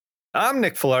I'm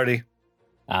Nick Filardi.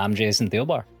 I'm Jason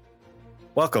Thielbar.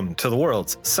 Welcome to the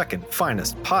world's second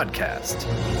finest podcast.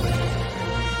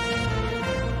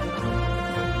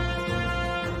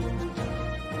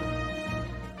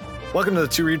 Welcome to the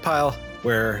To Read Pile,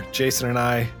 where Jason and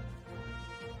I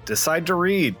decide to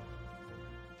read.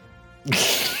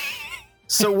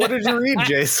 So what did you read,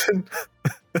 Jason?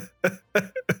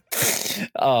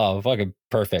 Oh, fucking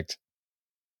perfect.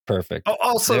 Perfect. Oh,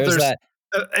 also, there's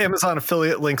Amazon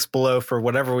affiliate links below for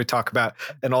whatever we talk about.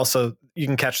 And also, you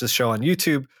can catch this show on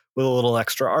YouTube with a little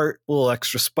extra art, a little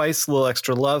extra spice, a little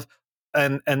extra love.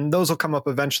 And those will come up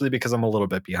eventually because I'm a little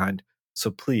bit behind.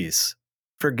 So please,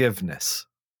 forgiveness.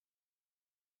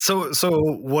 So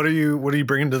what are you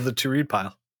bringing to the To Read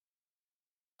Pile?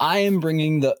 I am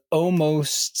bringing the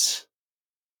almost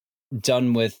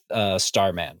done with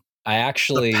Starman. I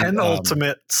actually the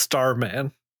penultimate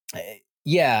Starman.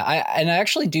 Yeah, I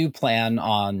actually do plan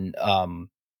on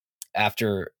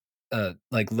after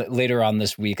later on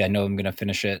this week. I know I'm going to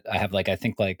finish it. I have I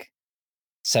think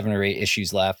 7 or 8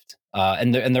 issues left,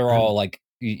 and they're all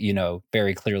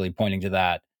very clearly pointing to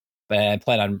that. But I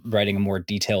plan on writing a more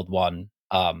detailed one.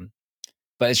 But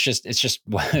it's just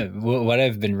what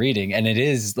I've been reading, and it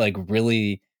is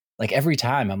really every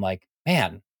time I'm like,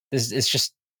 man, this is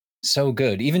just so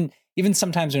good. Even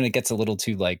sometimes when it gets a little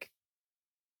too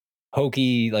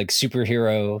hokey,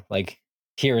 superhero,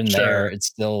 here and there, it's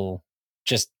still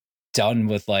just done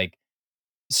with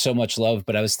so much love.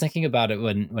 But I was thinking about it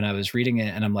when I was reading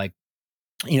it, and I'm like,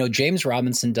 James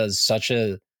Robinson does such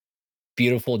a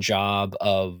beautiful job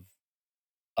of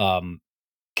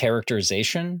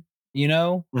characterization,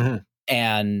 Mm-hmm.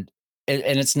 and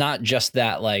it's not just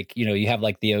that you have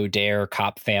the O'Dare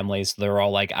cop families, they're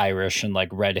all Irish and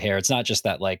red hair. It's not just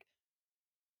that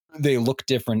they look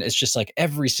different. It's just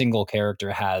every single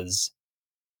character has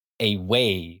a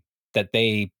way that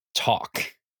they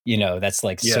talk, that's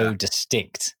so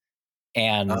distinct.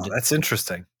 And that's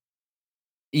interesting.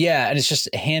 Yeah, and it's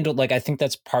just handled I think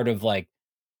that's part of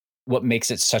what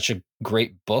makes it such a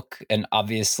great book, and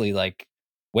obviously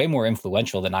way more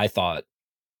influential than I thought.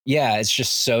 Yeah, it's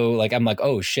just so I'm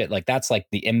oh shit, that's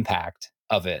the impact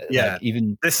of it. Yeah,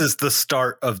 even this is the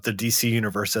start of the DC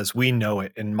universe as we know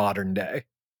it in modern day.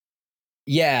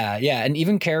 Yeah, and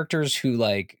even characters who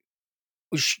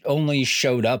only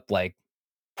showed up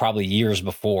probably years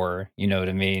before, you know what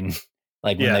I mean?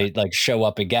 When they show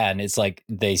up again, it's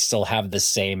they still have the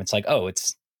same. It's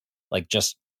it's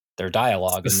just their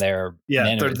dialogue and their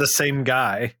they're the same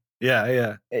guy.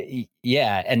 Yeah.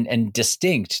 Yeah, and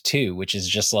distinct too, which is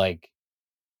just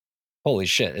holy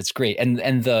shit, it's great. And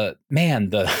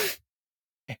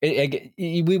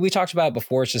we talked about it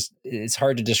before. It's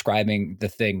hard to describing the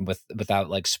thing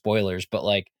without spoilers,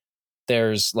 but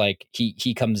there's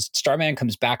Starman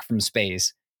comes back from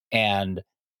space and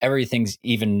everything's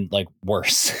even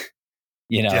worse,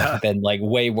 than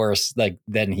way worse,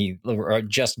 than he, or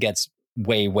just gets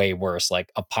way worse,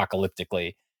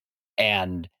 apocalyptically.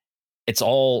 And it's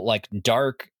all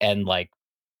dark, and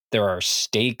there are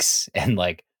stakes, and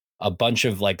a bunch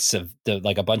of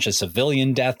a bunch of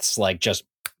civilian deaths just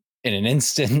in an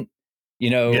instant.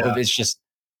 It's just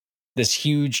this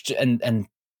huge and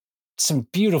some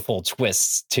beautiful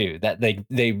twists too that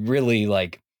they really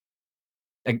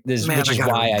this, Man, which is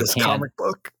why I this can't. comic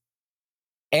book.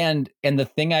 And the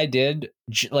thing I did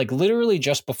literally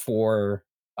just before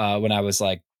when I was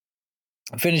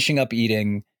finishing up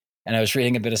eating, and I was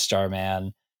reading a bit of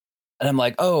Starman, and I'm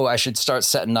like, oh, I should start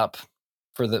setting up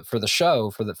for the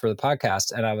show, for the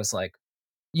podcast. And I was like,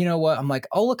 you know what? I'm like,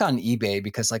 I'll look on eBay,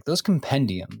 because those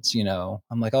compendiums,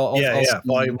 I'm like, I'll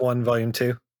Volume 1, Volume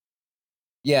 2.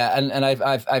 Yeah, and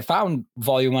I found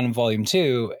Volume 1 and Volume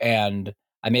 2, and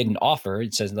I made an offer.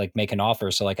 It says make an offer,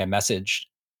 so I messaged.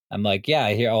 I'm like, yeah,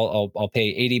 here I'll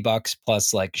pay $80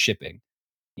 plus shipping,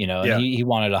 And he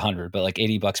wanted 100, but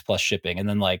 $80 plus shipping. And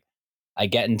then I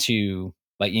get into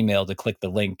my email to click the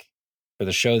link for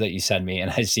the show that you send me, and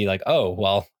I see oh,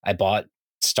 well, I bought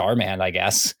Starman, I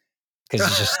guess, because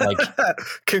it's just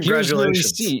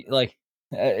congratulations.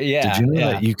 Yeah. Did you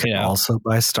know that you can also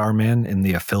buy Starman in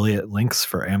the affiliate links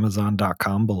for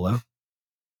Amazon.com below?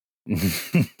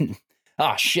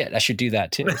 Oh shit, I should do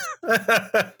that too.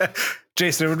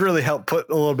 Jason, it would really help put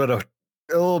a little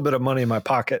bit of money in my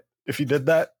pocket if you did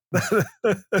that.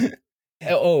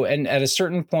 Oh, and at a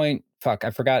certain point, fuck,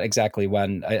 I forgot exactly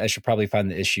when. I should probably find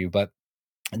the issue, but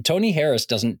Tony Harris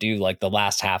doesn't do the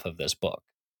last half of this book.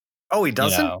 Oh, he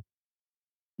doesn't?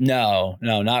 No,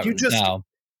 not now.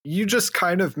 You just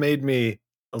kind of made me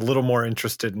a little more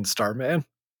interested in Starman,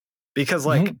 because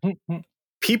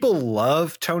people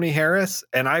love Tony Harris,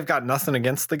 and I've got nothing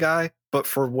against the guy, but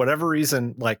for whatever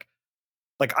reason, like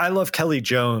I love Kelly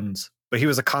Jones, but he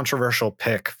was a controversial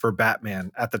pick for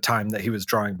Batman at the time that he was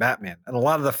drawing Batman, and a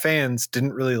lot of the fans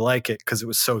didn't really like it because it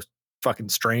was so fucking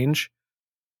strange.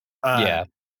 Yeah.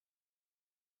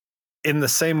 In the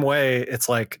same way, it's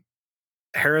like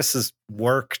Harris's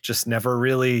work just never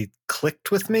really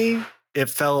clicked with me. It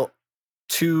felt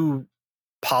too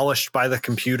polished by the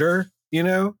computer, you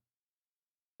know?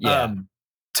 Yeah.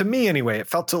 To me anyway, it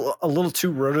felt a little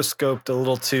too rotoscoped, a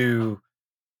little too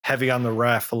heavy on the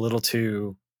ref, a little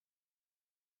too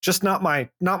just not my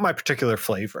particular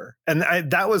flavor. And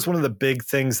that was one of the big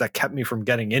things that kept me from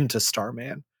getting into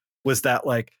Starman, was that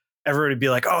like everybody be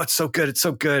like, "Oh, it's so good, it's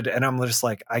so good," and I'm just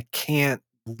like, I can't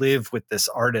live with this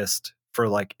artist for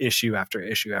like issue after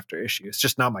issue after issue. It's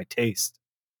just not my taste.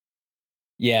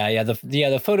 Yeah. The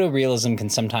photorealism can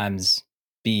sometimes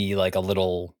be like a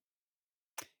little.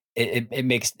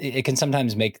 It can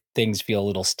sometimes make things feel a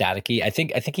little staticky. I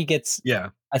think he gets. Yeah.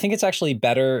 I think it's actually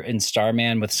better in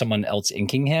Starman with someone else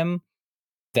inking him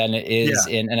than it is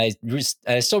Yeah. in. And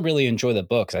I still really enjoy the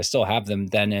books. I still have them.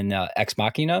 Than in Ex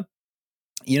Machina,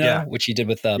 Yeah. which he did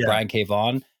with Yeah. Brian K.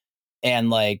 Vaughan, and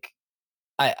like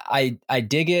I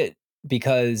dig it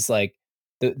because like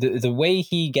the way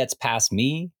he gets past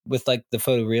me with like the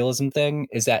photorealism thing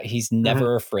is that he's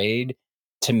never afraid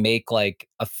to make like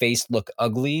a face look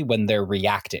ugly when they're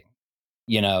reacting,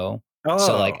 So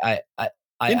like Oh,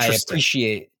 I interesting.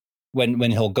 appreciate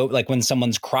when he'll go, like when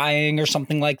someone's crying or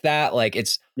something like that, like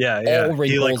it's Yeah. all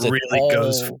He like wrinkles, it's really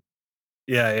goes. all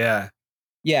Yeah.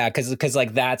 yeah, because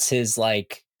like that's his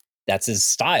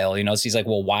style, So he's like,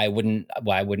 well, why wouldn't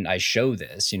I show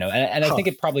this, And I Huh. think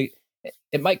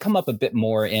it might come up a bit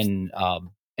more in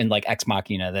like Ex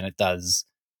Machina than it does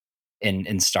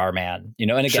in Starman,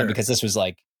 And again, Sure. because this was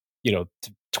like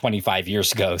 25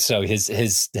 years ago, so his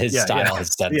style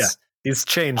has Yeah. since He's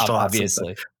changed a lot since then.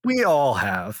 obviously. We all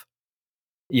have.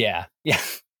 Yeah.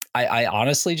 I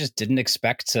honestly just didn't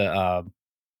expect to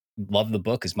love the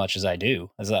book as much as I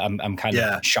do. As I'm kind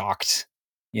of shocked,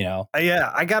 Yeah,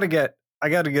 I gotta get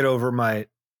over my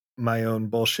own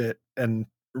bullshit and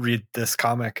read this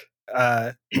comic.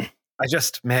 I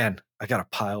got a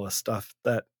pile of stuff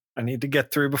that I need to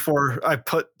get through before I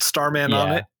put Starman on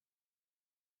Yeah. it.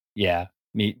 Yeah.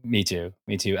 Me too.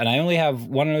 And I only have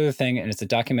one other thing, and it's a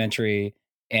documentary,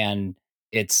 and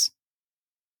it's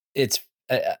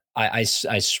I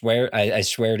swear I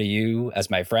swear to you as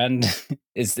my friend,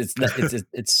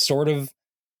 it's sort of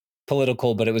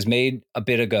political, but it was made a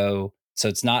bit ago, so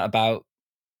it's not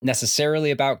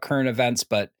necessarily about current events,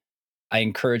 but I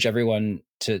encourage everyone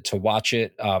to watch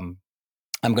it. I'm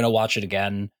going to watch it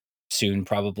again soon,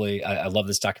 probably. I love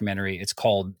this documentary. It's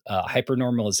called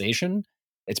HyperNormalisation.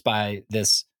 It's by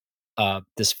this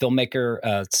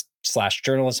filmmaker slash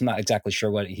journalist. I'm not exactly sure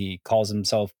what he calls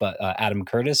himself, but Adam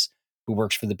Curtis, who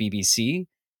works for the BBC.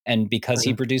 And because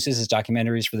he produces his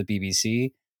documentaries for the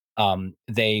BBC,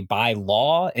 they, by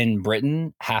law in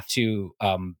Britain, have to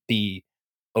be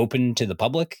open to the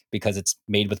public because it's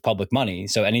made with public money.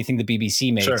 So anything the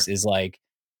BBC makes is like,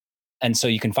 and so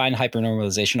you can find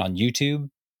HyperNormalisation on YouTube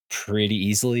pretty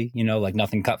easily, like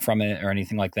nothing cut from it or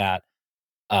anything like that.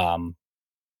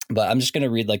 But I'm just going to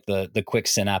read like the quick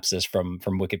synopsis from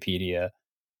Wikipedia.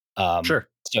 Sure.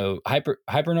 So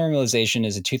HyperNormalisation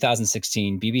is a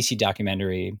 2016 BBC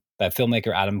documentary by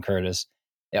filmmaker Adam Curtis.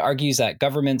 It argues that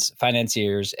governments,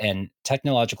 financiers, and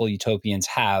technological utopians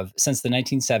have, since the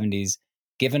 1970s,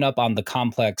 given up on the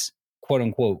complex, quote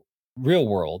unquote, real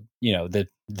world,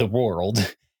 the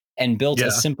world, and built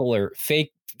a simpler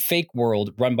fake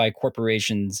world run by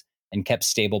corporations and kept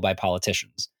stable by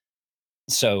politicians.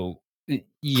 So, that's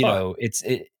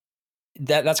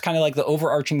kind of like the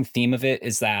overarching theme of it,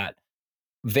 is that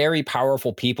very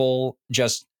powerful people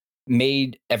just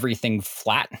made everything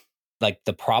flat. Like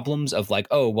the problems of like,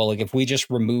 oh, well, like if we just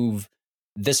remove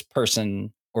this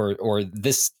person or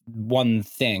this one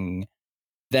thing,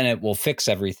 then it will fix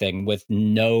everything, with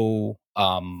no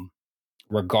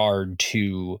regard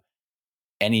to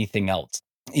anything else.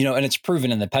 And it's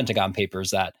proven in the Pentagon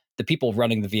Papers that the people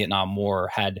running the Vietnam War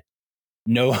had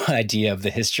no idea of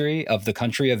the history of the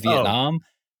country of Vietnam.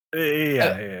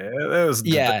 It was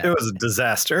a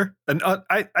disaster. And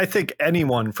I think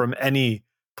anyone from any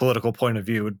political point of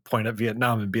view would point at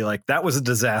Vietnam and be like, that was a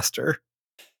disaster.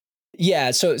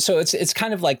 Yeah, so it's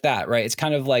kind of like that, right? It's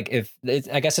kind of like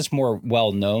I guess it's more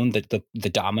well known that the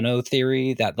domino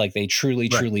theory that like they truly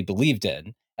believed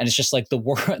in, and it's just like the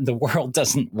world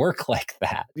doesn't work like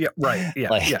that. Yeah, right. Yeah,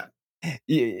 like,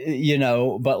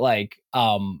 yeah. But like,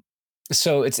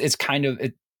 so it's kind of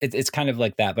it's kind of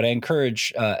like that. But I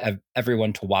encourage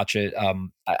everyone to watch it.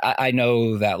 I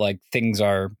know that like things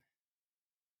are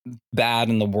bad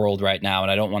in the world right now,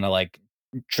 and I don't want to like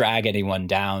drag anyone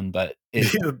down, but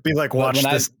Be like, watch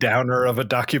this downer of a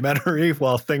documentary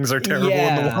while things are terrible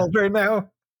in the world right now.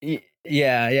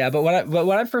 Yeah. But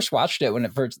when I first watched it, when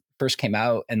it first came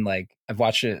out, and like I've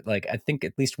watched it like I think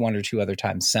at least one or two other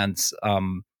times since,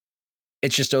 it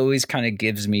just always kind of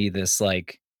gives me this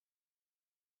like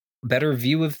better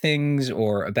view of things,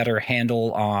 or a better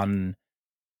handle on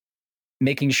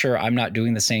making sure I'm not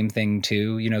doing the same thing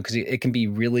too, you know, because it can be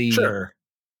really Sure.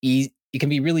 easy. It can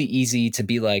be really easy to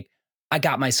be like, I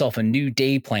got myself a new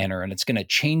day planner and it's going to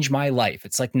change my life.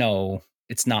 It's like, no,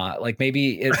 it's not. Like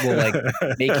maybe it will like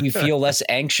make you feel less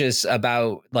anxious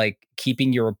about like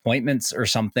keeping your appointments or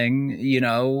something, you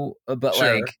know, but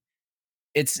Sure. like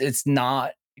it's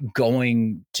not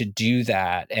going to do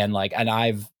that. And like, and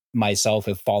I've myself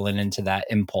have fallen into that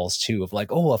impulse too of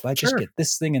like, oh, if I just get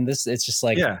this thing and this, it's just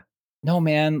like, Yeah. no,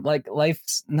 man, like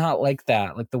life's not like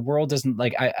that. Like the world doesn't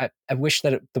like, I wish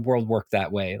that the world worked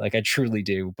that way. Like I truly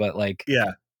do, but like,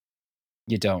 Yeah,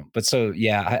 you don't. But so,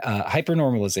 yeah,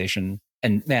 hypernormalization,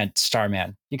 and man,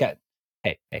 Starman, you got,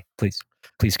 hey,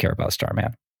 please care about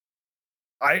Starman.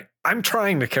 I'm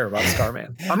trying to care about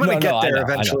Starman. I'm going to No, get there I know.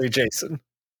 eventually, Jason.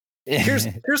 Here's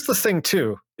the thing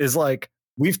too, is like,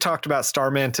 we've talked about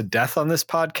Starman to death on this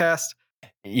podcast.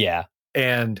 Yeah.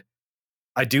 And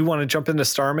I do want to jump into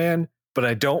Starman, but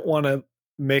I don't want to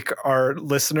make our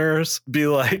listeners be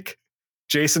like,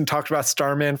 Jason talked about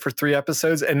Starman for 3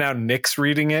 episodes and now Nick's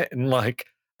reading it. And like,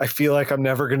 I feel like I'm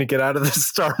never going to get out of this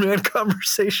Starman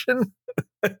conversation.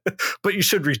 But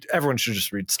everyone should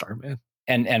just read Starman.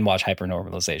 And watch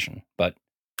hypernormalization. But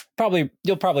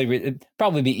you'll probably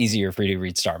be easier for you to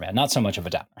read Starman. Not so much of a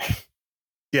downer.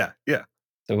 Yeah.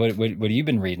 So what have you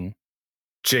been reading?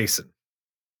 Jason.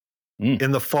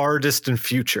 In the far distant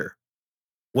future,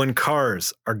 when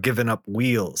cars are given up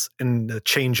wheels in the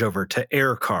changeover to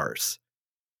air cars,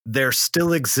 there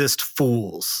still exist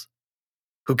fools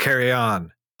who carry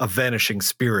on a vanishing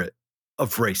spirit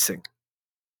of racing.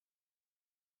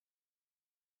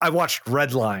 I watched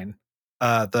Redline,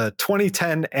 the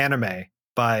 2010 anime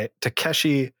by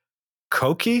Takeshi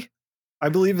Koki, I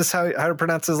believe is how to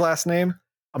pronounce his last name.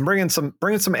 I'm bringing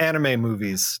some anime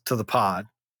movies to the pod.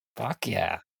 Fuck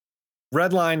yeah.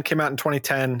 Redline came out in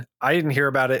 2010. I didn't hear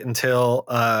about it until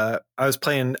I was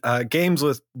playing games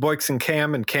with Boix and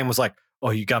Cam was like, oh,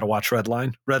 you got to watch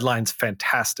Redline. Redline's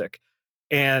fantastic.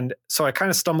 And so I kind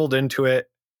of stumbled into it,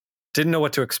 didn't know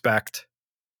what to expect.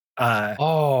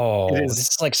 This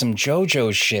is like some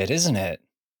JoJo shit, isn't it?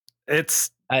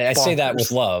 It's I say that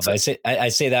with love. I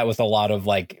say that with a lot of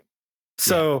like.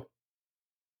 So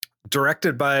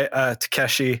directed by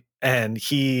Takeshi, and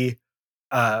he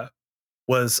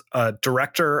was a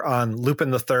director on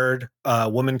Lupin the Third, a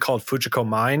woman called Fujiko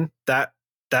Mine. That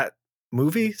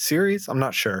movie series, I'm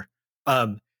not sure.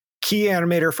 Key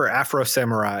animator for Afro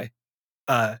Samurai.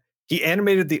 He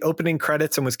animated the opening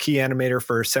credits and was key animator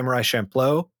for Samurai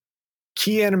Champloo.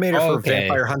 Key animator for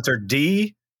Vampire Hunter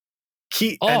D.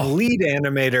 And lead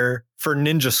animator for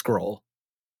Ninja Scroll.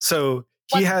 So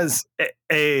he has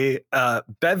a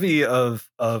bevy of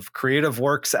creative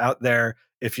works out there.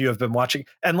 If you have been watching,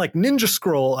 and like Ninja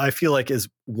Scroll, I feel like is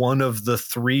one of the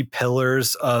 3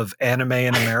 pillars of anime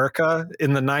in America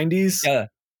in the 90s. Yeah,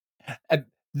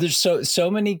 there's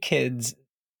so many kids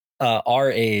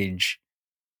our age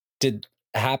did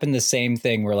happen the same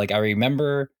thing. Where like I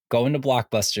remember going to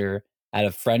Blockbuster, I had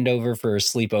a friend over for a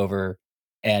sleepover,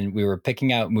 and we were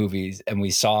picking out movies, and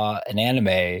we saw an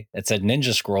anime that said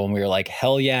Ninja Scroll, and we were like,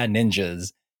 hell yeah,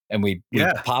 ninjas. And we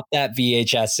popped that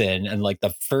VHS in, and like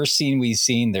the first scene we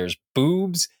seen, there's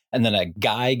boobs, and then a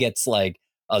guy gets like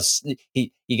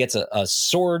he gets a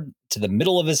sword to the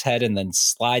middle of his head and then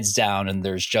slides down, and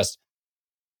there's just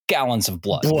gallons of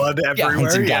blood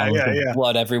everywhere. Gallons of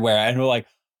blood everywhere. And we're like,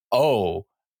 oh,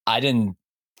 I didn't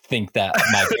think that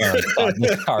my parents thought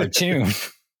this cartoon.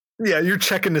 Yeah, you're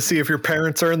checking to see if your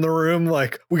parents are in the room.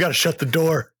 Like, we got to shut the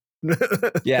door.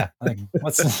 Yeah, like,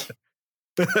 what's this?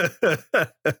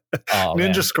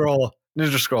 Ninja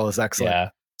Scroll is excellent. Yeah.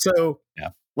 So,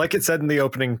 like it said in the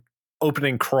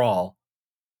opening crawl,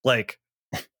 like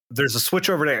there's a switch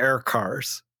over to air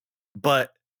cars,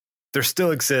 but there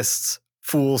still exists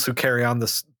fools who carry on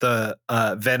the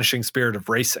vanishing spirit of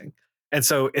racing. And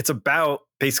so it's about,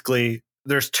 basically,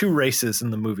 there's 2 races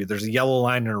in the movie. There's a yellow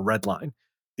line and a red line.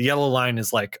 The yellow line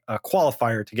is like a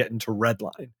qualifier to get into red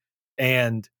line.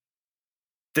 And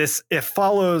it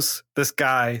follows this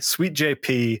guy, Sweet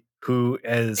JP, who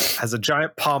has a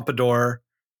giant pompadour.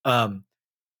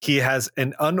 he has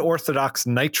an unorthodox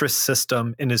nitrous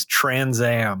system in his Trans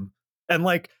Am, and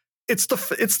like it's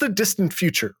the distant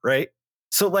future, right?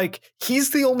 So like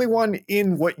he's the only one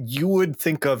in what you would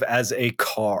think of as a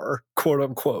car, quote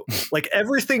unquote. Like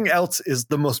everything else is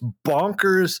the most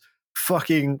bonkers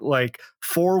fucking like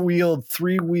 4-wheeled,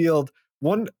 3-wheeled.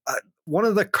 One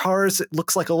of the cars, it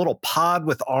looks like a little pod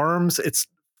with arms. It's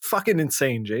fucking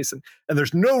insane, Jason. And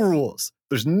there's no rules.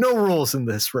 There's no rules in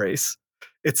this race.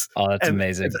 It's that's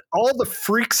amazing. All the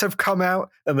freaks have come out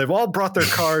and they've all brought their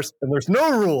cars and there's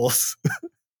no rules.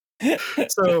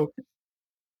 So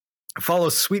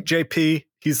follows Sweet JP.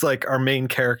 He's like our main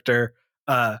character.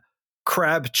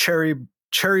 Crab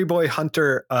Cherry Boy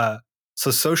Hunter.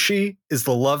 Sososhi is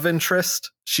the love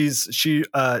interest. She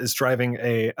is driving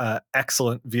a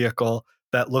excellent vehicle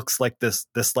that looks like this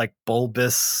like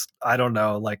bulbous, I don't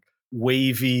know, like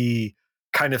wavy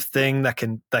kind of thing that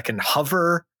can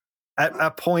hover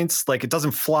at points. Like it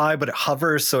doesn't fly, but it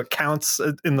hovers, so it counts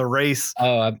in the race.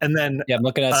 And then I'm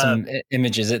looking at some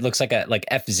images. It looks like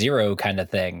a F-Zero kind of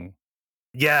thing.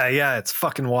 Yeah, it's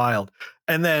fucking wild.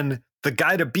 And then the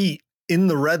guy to beat in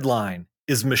the red line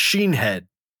is Machine Head.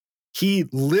 He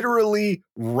literally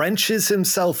wrenches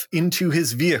himself into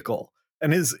his vehicle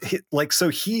and so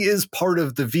he is part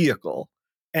of the vehicle.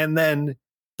 And then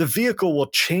the vehicle will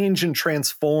change and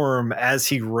transform as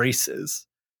he races.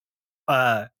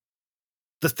 The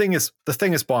thing is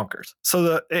bonkers.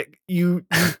 So you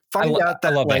find out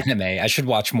that I love anime. I should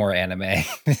watch more anime.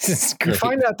 This is great. You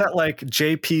find out that like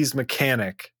JP's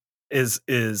mechanic is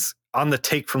on the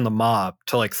take from the mob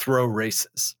to like throw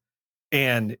races.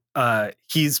 And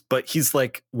he's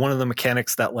like one of the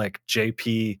mechanics that like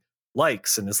JP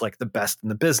likes and is like the best in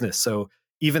the business. So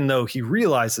even though he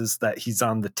realizes that he's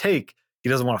on the take, he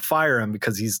doesn't want to fire him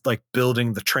because he's like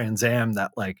building the Trans Am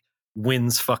that like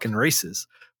wins fucking races.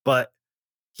 But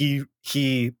he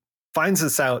finds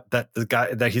this out that the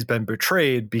guy that he's been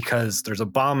betrayed because there's a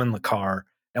bomb in the car.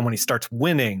 And when he starts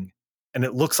winning and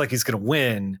it looks like he's going to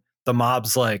win, the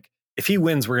mob's like, if he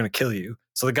wins, we're going to kill you.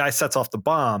 So the guy sets off the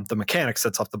bomb. The mechanic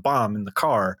sets off the bomb in the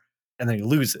car, and then he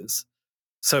loses.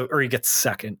 Or he gets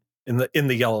second in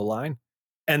the yellow line,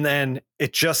 and then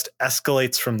it just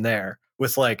escalates from there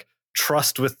with like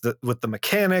trust with the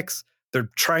mechanics. They're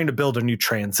trying to build a new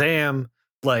Trans Am.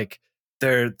 Like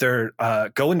they're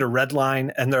going to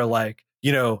Redline, and they're like,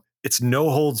 it's no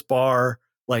holds bar.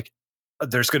 Like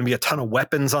there's going to be a ton of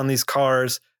weapons on these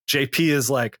cars. JP is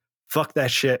like, fuck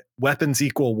that shit. Weapons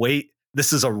equal weight.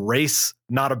 This is a race,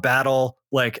 not a battle.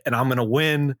 Like, and I'm going to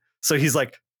win. So he's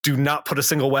like, do not put a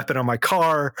single weapon on my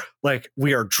car. Like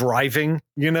we are driving,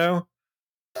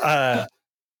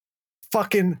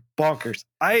 fucking bonkers.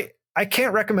 I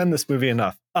can't recommend this movie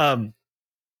enough. The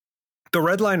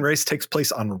Redline race takes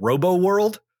place on Robo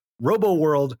World. Robo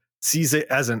World sees it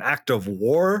as an act of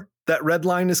war that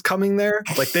Redline is coming there.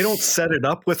 Like they don't set it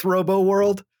up with Robo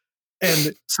World.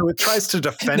 And so it tries to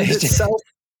defend itself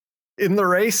in the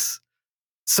race.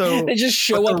 So they just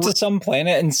show up to some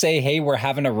planet and say, hey, we're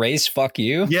having a race. Fuck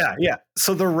you. Yeah.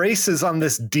 So the race is on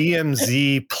this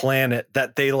DMZ planet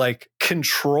that they like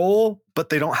control, but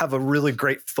they don't have a really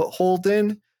great foothold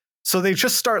in. So they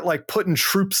just start like putting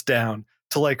troops down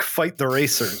to like fight the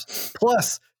racers.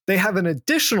 Plus they have an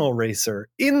additional racer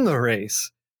in the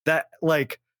race that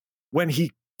like when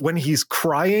he's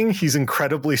crying, he's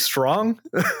incredibly strong.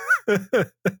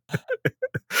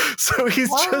 So he's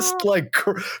just like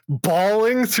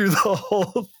bawling through the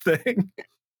whole thing.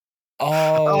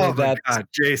 Oh my God,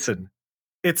 Jason.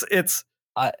 It's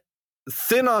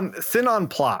thin on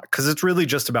plot because it's really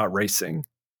just about racing.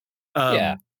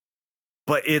 But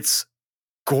it's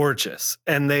gorgeous.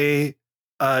 And they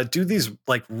do these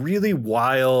like really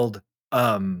wild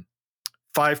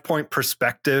 5-point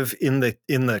perspective in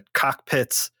the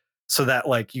cockpits, so that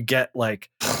like you get like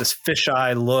this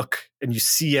fisheye look and you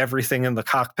see everything in the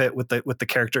cockpit with the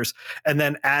characters. And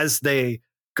then as they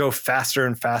go faster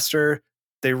and faster,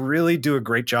 they really do a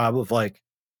great job of like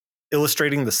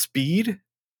illustrating the speed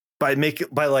by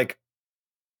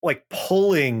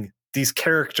pulling these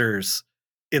characters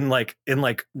in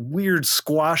weird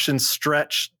squash and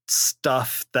stretch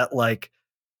stuff that like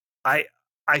I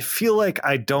feel like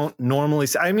I don't normally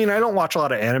see. I mean, I don't watch a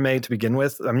lot of anime to begin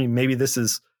with. I mean, maybe this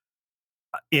is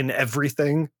in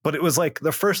everything, but it was like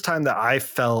the first time that I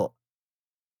felt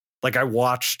like I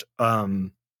watched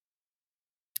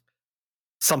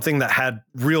something that had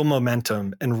real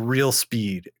momentum and real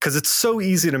speed, because it's so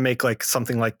easy to make like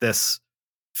something like this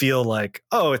feel like,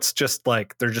 oh, it's just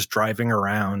like they're just driving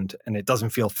around and it doesn't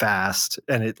feel fast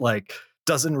and it like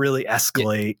doesn't really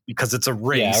escalate because it's a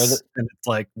race and it's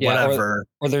like whatever.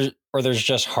 Or or there's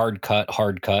just hard cut,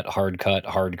 hard cut, hard cut,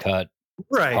 hard cut,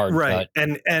 Right, hard right.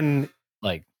 cut. And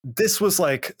Like, this was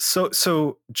like,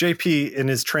 so JP in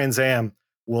his Trans Am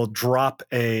will drop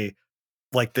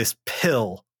like this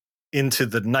pill into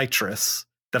the nitrous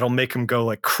that'll make him go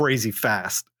like crazy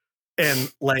fast.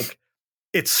 And like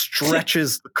it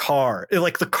stretches the car.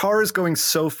 Like the car is going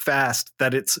so fast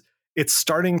that it's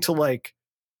starting to like,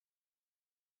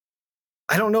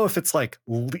 I don't know if it's like,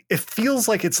 it feels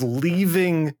like it's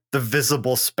leaving the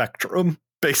visible spectrum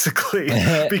basically,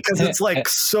 because it's like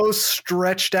so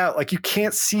stretched out, like you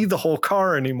can't see the whole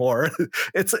car anymore.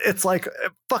 It's like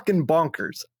fucking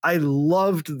bonkers. I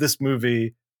loved this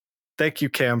movie. Thank you,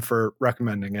 Cam, for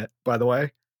recommending it, by the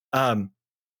way.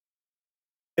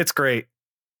 It's great.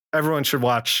 Everyone should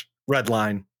watch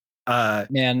Redline.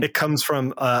 man, It comes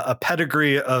from a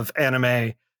pedigree of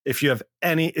anime. If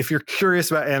you're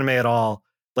curious about anime at all,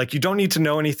 like you don't need to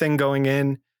know anything going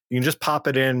in. You can just pop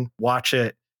it in, watch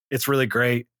it. It's really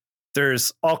great.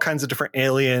 There's all kinds of different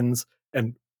aliens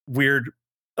and weird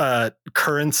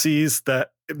currencies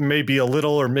that may be a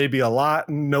little or maybe a lot,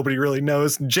 and nobody really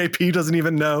knows. JP doesn't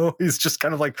even know. He's just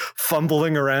kind of like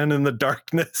fumbling around in the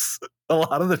darkness a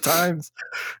lot of the times.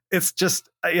 It's just,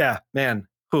 yeah, man.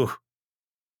 Whew.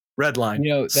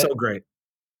 Redline, so great.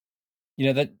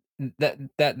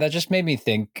 That just made me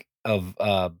think of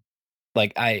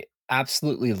like, I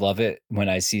absolutely love it when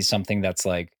I see something that's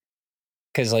like,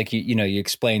 because like you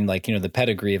explain like the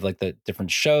pedigree of like the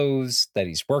different shows that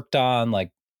he's worked on like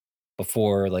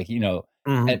before, like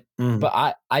and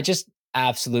but I just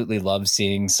absolutely love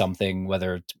seeing something,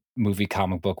 whether it's movie,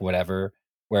 comic book, whatever,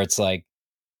 where it's like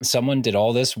someone did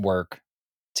all this work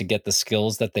to get the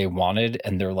skills that they wanted,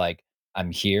 and they're like,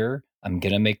 I'm here, I'm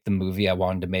gonna make the movie I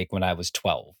wanted to make when I was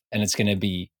 12, and it's gonna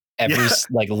be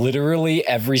like literally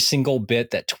every single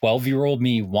bit that 12-year-old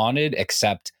me wanted,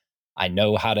 except I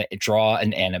know how to draw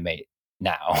and animate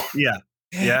now. Yeah.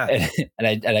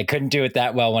 and I couldn't do it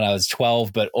that well when I was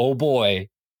 12, but oh boy,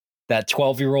 that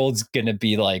 12-year-old's gonna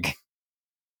be like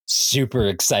super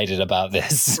excited about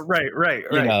this. Right.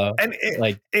 And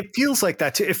it feels like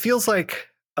that too. It feels like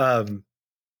when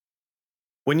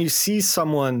you see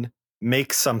someone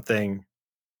make something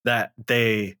that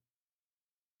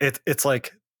it's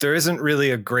like there isn't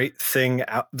really a great thing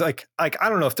out, like I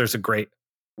don't know if there's a great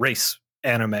race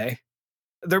anime.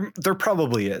 There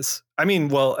probably is. I mean,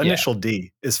 well, Initial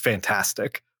D is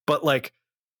fantastic, but like,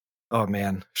 oh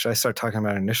man, should I start talking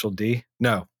about Initial D?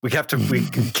 No, we can't go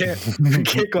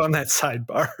on that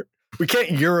sidebar. We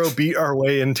can't Euro beat our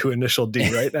way into Initial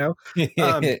D right now.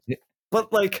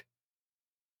 But like,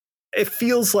 it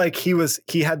feels like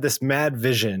he had this mad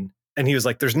vision, and he was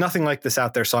like, there's nothing like this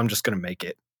out there, so I'm just going to make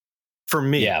it. For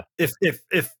me,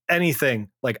 if anything,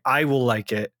 like I will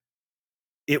like it.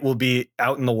 It will be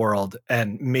out in the world,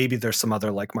 and maybe there's some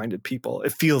other like-minded people.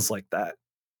 It feels like that.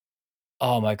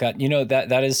 Oh my God.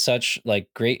 That is such like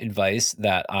great advice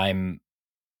that I'm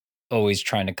always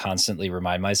trying to constantly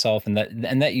remind myself, and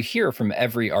that you hear from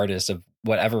every artist of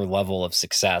whatever level of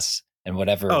success and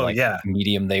whatever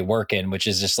medium they work in, which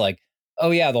is just like,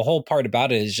 oh yeah, the whole part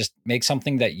about it is just make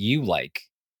something that you like.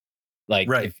 Like,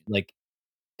 right.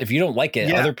 If you don't like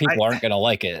it, other people aren't going to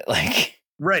like it. Like,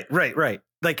 right.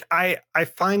 Like I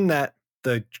find that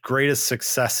the greatest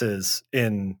successes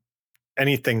in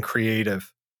anything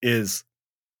creative is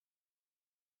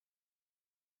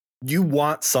you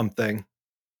want something.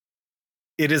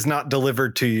 It is not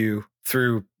delivered to you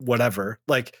through whatever.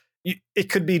 Like it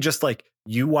could be just like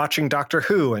you watching Doctor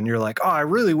Who, and you're like, oh, I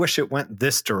really wish it went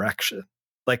this direction.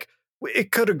 Like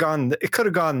it could have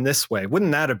gone this way.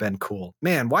 Wouldn't that have been cool?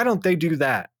 Man, why don't they do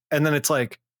that? And then it's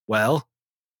like, well,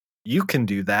 you can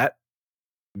do that.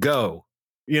 Go.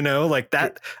 Like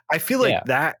that. I feel like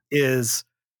that is,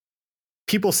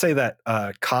 people say that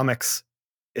comics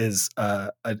is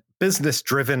a business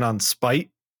driven on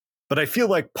spite, but I feel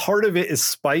like part of it is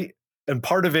spite and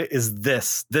part of it is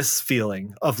this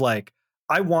feeling of like,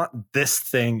 I want this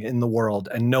thing in the world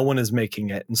and no one is making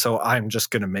it, and so I'm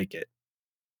just going to make it.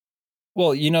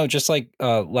 Well, just like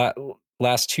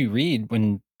last to read,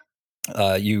 when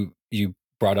you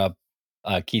brought up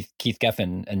Keith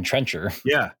Geffen and Trencher.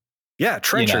 Yeah,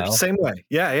 Trencher, same way.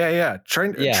 Yeah.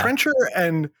 Trencher,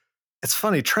 and it's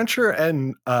funny, Trencher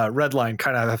and Redline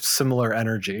kind of have similar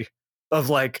energy of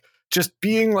like just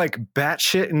being like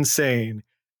batshit insane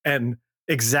and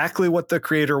exactly what the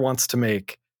creator wants to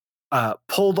make,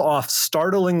 pulled off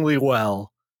startlingly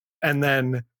well, and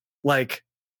then like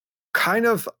kind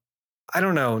of, I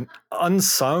don't know,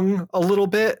 unsung a little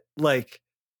bit, like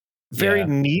very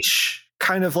niche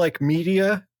kind of like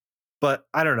media. but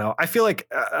I don't know. I feel like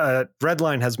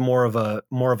Redline has more of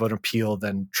an appeal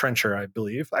than Trencher. I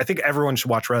believe. I think everyone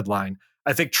should watch Redline.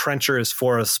 I think Trencher is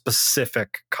for a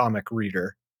specific comic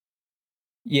reader.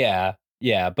 Yeah,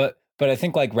 yeah, but I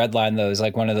think like Redline though is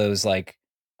like one of those like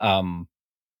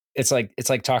it's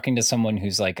like talking to someone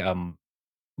who's like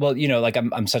well, you know, like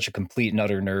I'm such a complete and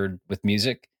utter nerd with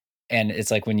music, and it's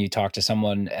like when you talk to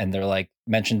someone and they're like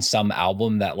mention some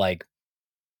album that like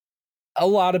a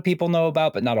lot of people know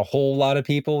about, but not a whole lot of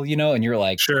people, you know, and you're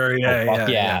like, Sure. oh Yeah. Yeah.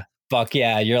 Yeah. fuck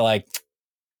yeah. You're like,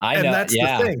 I And know, that's the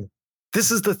yeah. thing. This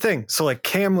is the thing. So like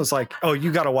Cam was like, "Oh,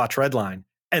 you got to watch Redline,"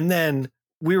 and then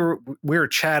we were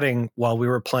chatting while we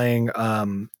were playing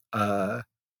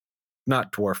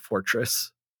not Dwarf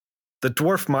Fortress, the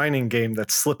dwarf mining game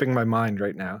that's slipping my mind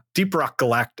right now, Deep Rock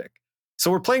Galactic.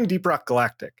 So we're playing Deep Rock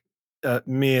Galactic,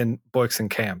 me and Boix and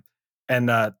Cam, and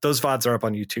those VODs are up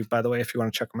on YouTube, by the way, if you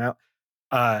want to check them out.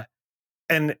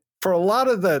 And for a lot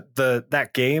of that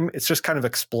game, it's just kind of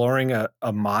exploring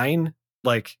a mine,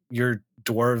 like you're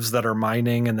dwarves that are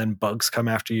mining and then bugs come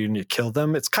after you and you kill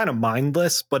them. It's kind of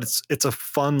mindless, but it's a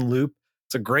fun loop.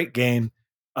 It's a great game.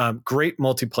 Great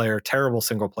multiplayer, terrible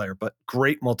single player, but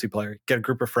great multiplayer. Get a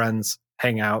group of friends,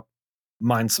 hang out,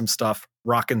 mine some stuff,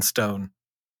 rock and stone.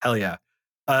 Hell yeah.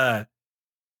 But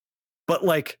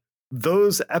like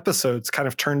those episodes kind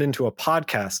of turned into a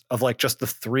podcast of like just the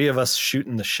three of us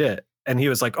shooting the shit. And he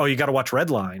was like, "Oh, you got to watch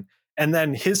Redline." And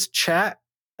then his chat,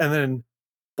 and then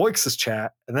Boix's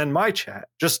chat, and then my chat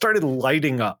just started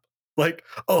lighting up. Like,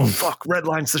 "Oh, fuck,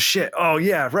 Redline's the shit. Oh,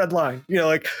 yeah, Redline." You know,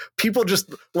 like people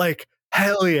just like,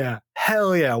 hell yeah,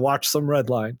 watch some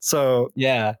Redline. So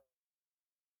Yeah.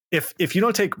 if you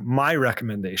don't take my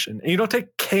recommendation and you don't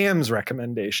take Cam's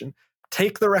recommendation,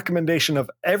 take the recommendation of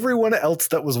everyone else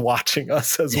that was watching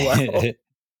us as well.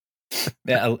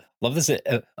 Yeah, I love this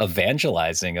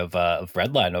evangelizing of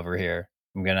Redline over here.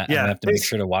 I'm gonna Yeah, have to make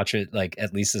sure to watch it like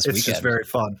at least this it's just weekend. very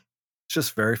fun. It's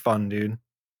just very fun, dude.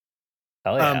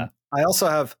 Hell yeah. I also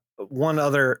have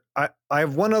I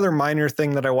have one other minor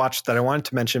thing that I watched that I wanted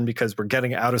to mention because we're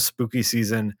getting out of spooky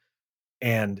season,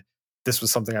 and this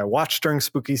was something I watched during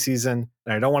spooky season,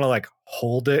 and I don't want to like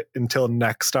hold it until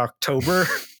next October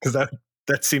because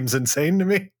that seems insane to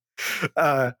me.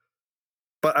 But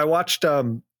I watched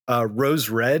Rose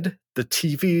Red, the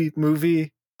TV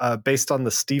movie based on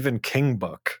the Stephen King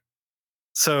book.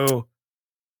 So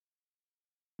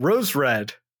Rose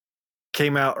Red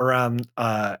came out around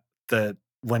the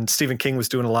when Stephen King was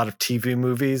doing a lot of TV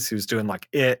movies. He was doing like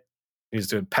It. He was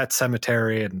doing Pet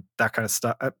Cemetery and that kind of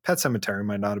stuff. Pet Cemetery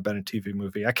might not have been a TV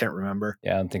movie. I can't remember.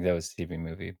 Yeah, I don't think that was a TV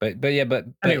movie. But yeah, but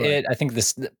Anyway. it I think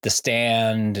the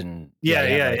Stand and Yeah.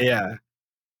 it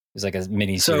was like a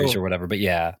mini series or whatever. But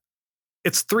yeah.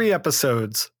 It's 3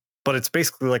 episodes, but it's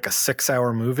basically like a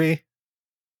 6-hour movie.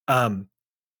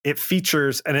 It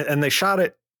features and they shot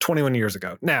it 21 years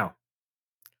ago. Now,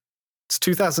 it's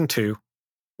 2002,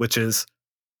 which is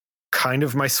kind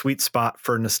of my sweet spot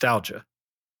for nostalgia.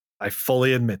 I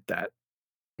fully admit that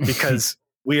because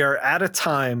we are at a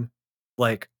time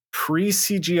like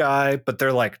pre-CGI, but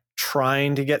they're like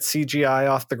trying to get CGI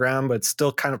off the ground, but it's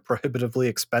still kind of prohibitively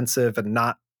expensive and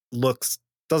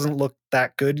doesn't look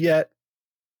that good yet.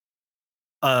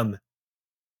 So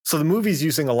the movie's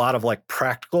using a lot of like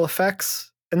practical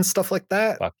effects and stuff like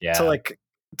that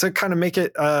to kind of make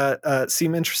it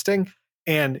seem interesting.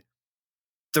 And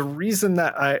the reason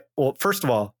that first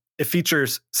of all, it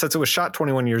features, since it was shot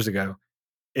 21 years ago,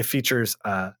 it features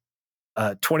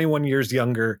 21 years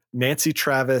younger Nancy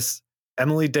Travis,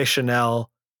 Emily Deschanel,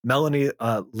 Melanie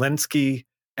Linsky,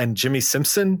 and Jimmy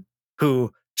Simpson,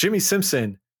 who Jimmy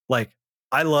Simpson, like,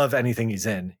 I love anything he's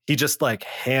in. He just like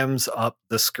hams up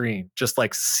the screen, just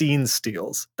like scene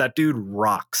steals. That dude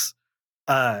rocks.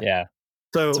 Yeah.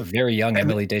 So it's a very young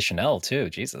Emily Deschanel too.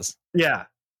 Jesus. Yeah.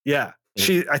 I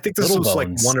think this was like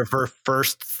one of her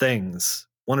first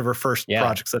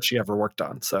projects that she ever worked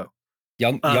on. So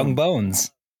young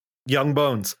bones. Young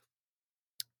bones.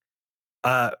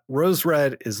 Rose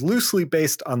Red is loosely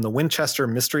based on the Winchester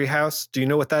Mystery House. Do you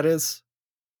know what that is?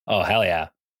 Oh, hell yeah.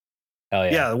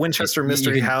 Yeah, the Winchester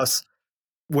Mystery House,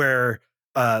 where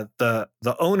the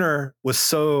owner was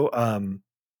so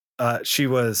she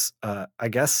was I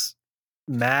guess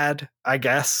mad,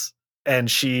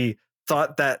 and she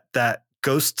thought that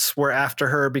ghosts were after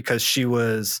her because she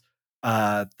was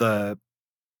the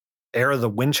heir of the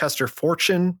Winchester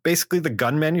fortune, basically the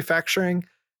gun manufacturing.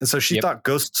 And so she thought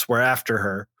ghosts were after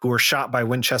her, who were shot by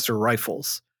Winchester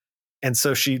rifles. And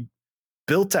so she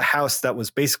built a house that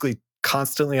was basically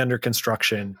constantly under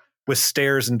construction with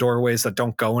stairs and doorways that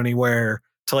don't go anywhere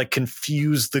to like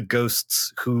confuse the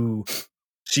ghosts who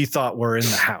she thought were in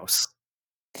the house.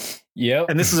 Yep.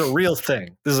 And this is a real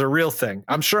thing. This is a real thing.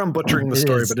 I'm sure I'm butchering the It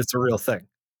story, is. but it's a real thing.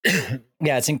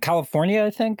 Yeah, it's in California, I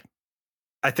think.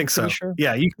 I think Pretty so. sure.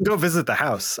 Yeah, you can go visit the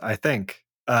house, I think.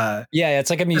 Yeah, it's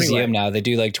like a museum anyway. now. They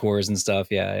do like tours and stuff.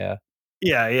 Yeah.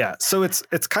 Yeah. So it's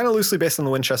kind of loosely based on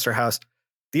the Winchester house.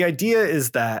 The idea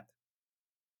is that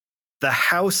the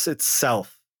house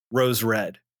itself, Rose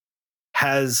Red,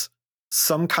 has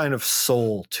some kind of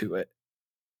soul to it.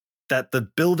 That the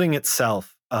building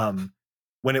itself,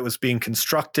 when it was being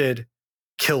constructed,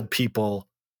 killed people.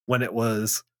 When it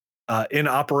was in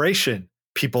operation,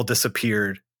 people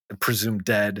disappeared and presumed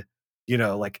dead.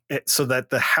 So that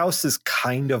the house is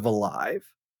kind of alive,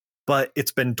 but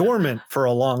it's been dormant for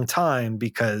a long time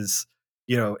because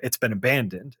it's been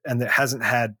abandoned and it hasn't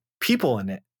had people in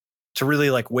it to really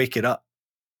like wake it up.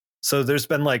 So there's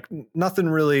been like nothing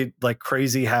really like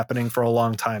crazy happening for a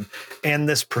long time. And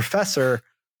this professor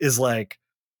is like,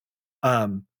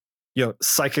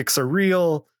 psychics are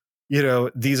real.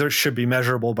 These should be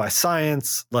measurable by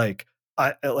science.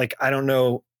 I don't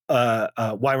know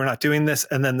why we're not doing this.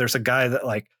 And then there's a guy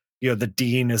that the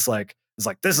dean is like,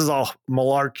 this is all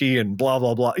malarkey and blah,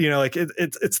 blah, blah.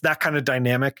 It's that kind of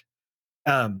dynamic.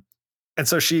 And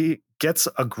so she gets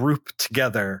a group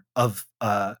together of,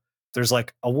 there's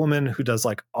like a woman who does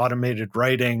like automated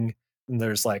writing, and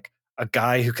there's like a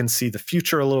guy who can see the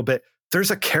future a little bit.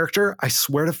 There's a character, I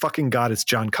swear to fucking God, it's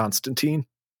John Constantine,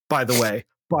 by the way,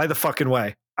 by the fucking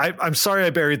way. I'm sorry I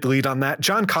buried the lead on that.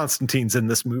 John Constantine's in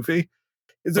this movie.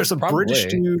 There's a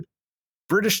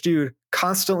British dude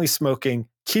constantly smoking,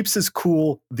 keeps his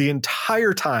cool the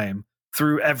entire time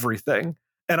through everything.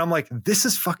 And I'm like, this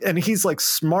is and he's like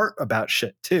smart about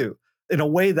shit too, in a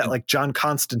way that like John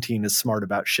Constantine is smart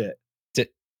about shit.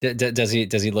 Does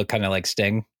he look kind of like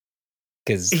Sting?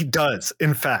 Because he does,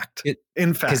 in fact. Did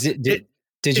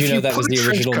you know that was the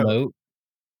original note?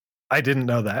 I didn't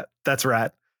know that. That's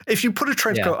rad. If you put a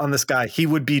trench coat on this guy, he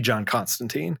would be John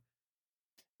Constantine.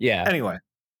 Yeah. Anyway,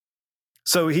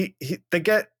 so they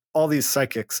get all these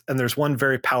psychics, and there's one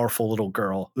very powerful little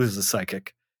girl who's a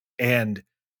psychic, and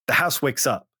the house wakes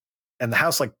up, and the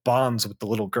house like bonds with the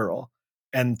little girl,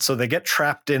 and so they get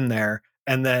trapped in there,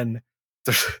 and then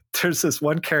there's this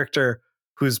one character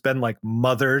who's been like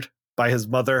mothered by his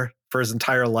mother for his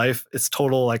entire life. It's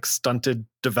total like stunted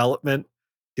development.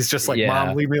 He's just like,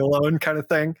 Mom, leave me alone kind of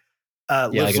thing.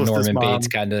 Lives like a Norman Bates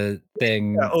kind of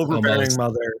thing. Overbearing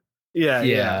mother.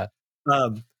 Yeah.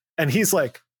 And he's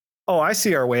like, oh, I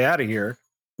see our way out of here.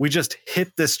 We just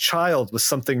hit this child with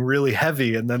something really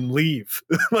heavy and then leave.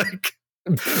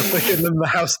 and then the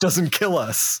house doesn't kill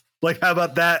us. Like, how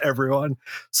about that, everyone?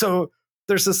 So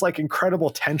there's this like incredible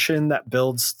tension that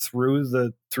builds through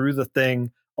the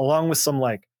thing, along with some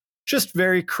like just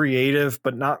very creative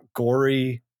but not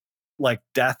gory like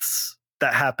deaths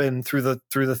that happen through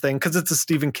the thing, because it's a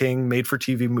Stephen King made for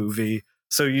TV movie.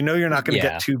 So you're not going to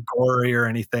get too gory or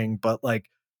anything, but like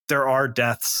there are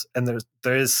deaths and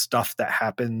there is stuff that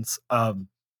happens.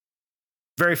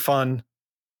 Very fun.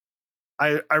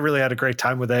 I really had a great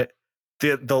time with it.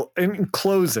 In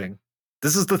closing,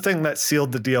 this is the thing that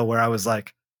sealed the deal where I was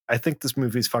like, I think this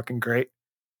movie's fucking great,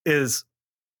 is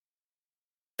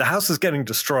the house is getting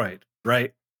destroyed,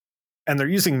 right? And they're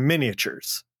using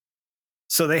miniatures.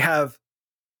 So they have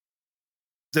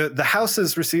the house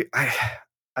is received. I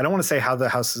don't want to say how the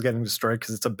house is getting destroyed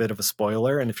because it's a bit of a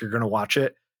spoiler. And if you're going to watch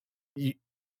it,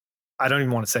 I don't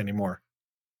even want to say anymore.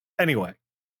 Anyway,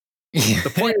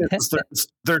 the point is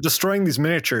they're destroying these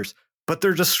miniatures, but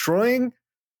they're destroying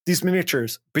these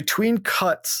miniatures between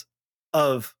cuts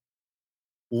of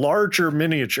larger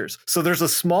miniatures. So there's a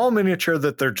small miniature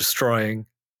that they're destroying,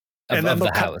 and then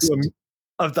the house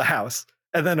of the house,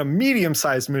 and then a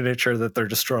medium-sized miniature that they're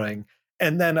destroying,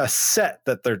 and then a set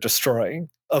that they're destroying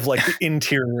of like the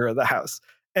interior of the house.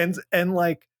 And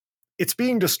like it's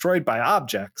being destroyed by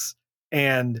objects,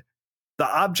 and the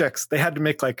objects, they had to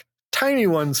make like tiny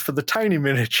ones for the tiny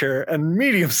miniature and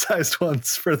medium-sized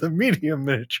ones for the medium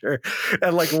miniature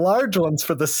and like large ones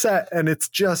for the set. And it's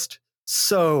just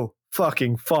so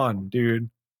fucking fun, dude.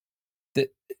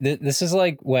 This is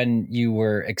like when you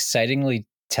were excitingly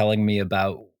telling me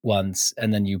about once,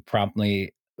 and then you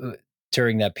promptly,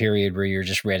 during that period where you're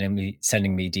just randomly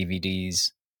sending me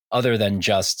DVDs other than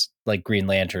just like Green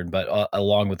Lantern, but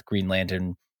along with Green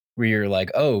Lantern, where you're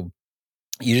like, oh,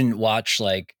 you didn't watch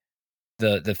like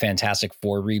the Fantastic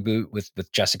Four reboot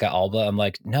with Jessica Alba? I'm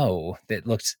like, no, that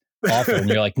looks awful. And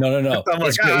you're like, no,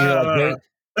 it's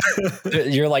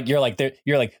great.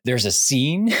 You're like, there's a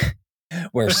scene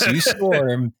where Sue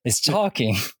Storm is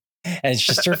talking, and it's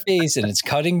just her face, and it's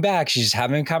cutting back. She's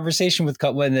having a conversation with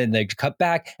and then they cut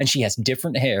back, and she has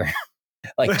different hair.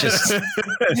 Like, just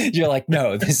you're like,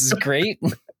 no, this is great.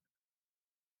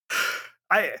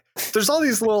 There's all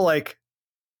these little like,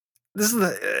 this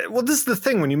is the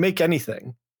thing when you make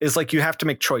anything is like you have to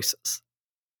make choices.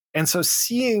 And so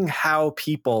seeing how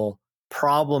people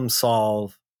problem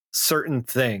solve certain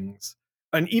things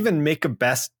and even make the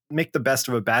best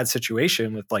of a bad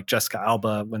situation with like Jessica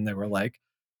Alba when they were like,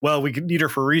 well, we need her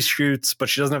for reshoots, but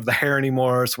she doesn't have the hair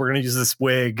anymore, so we're going to use this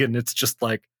wig. And it's just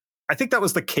like, I think that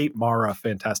was the Kate Mara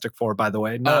Fantastic Four, by the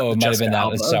way, not the It might have Jessica been that.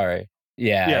 Alba. Sorry.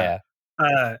 Yeah.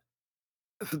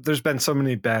 There's been so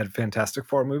many bad Fantastic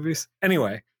Four movies.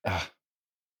 Anyway,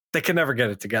 they can never get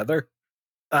it together.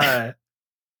 My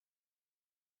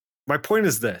point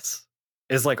is this,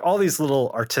 is like all these little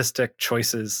artistic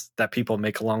choices that people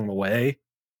make along the way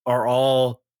are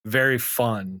all very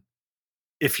fun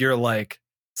if you're like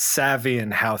savvy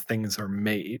in how things are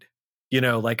made. You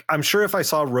know, like I'm sure if I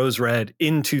saw Rose Red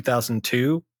in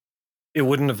 2002, it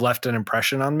wouldn't have left an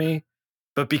impression on me.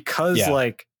 But because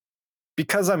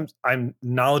I'm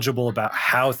knowledgeable about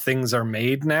how things are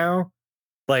made now,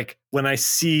 like when I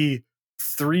see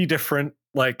two different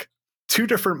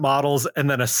models and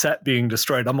then a set being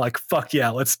destroyed, I'm like, fuck yeah,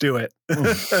 let's do it.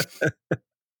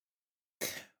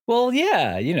 Well,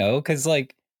 yeah, because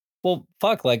like, well,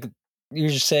 fuck, like you're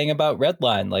just saying about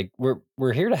Redline, like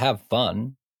we're here to have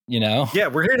fun, Yeah,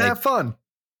 we're here to have fun.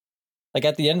 Like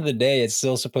at the end of the day, it's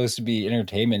still supposed to be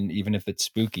entertainment, even if it's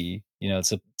spooky.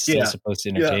 It's still supposed to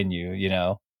entertain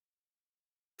you.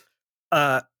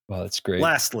 Well, that's great.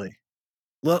 Lastly,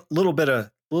 little bit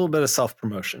of self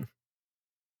promotion.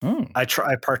 I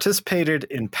participated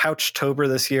in Pouchtober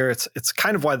this year. It's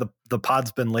kind of why the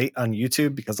pod's been late on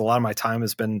YouTube, because a lot of my time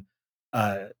has been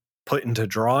put into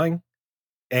drawing.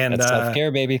 And that's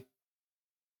self-care, baby.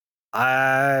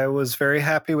 I was very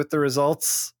happy with the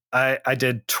results. I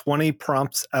did 20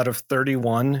 prompts out of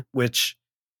 31, which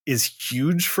is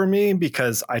huge for me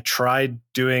because I tried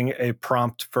doing a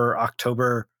prompt for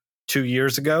October 2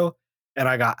 years ago, and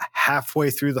I got halfway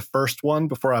through the first one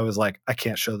before I was like, I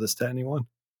can't show this to anyone.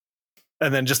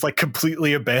 And then just like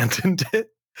completely abandoned it.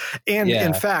 And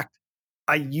in fact,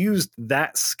 I used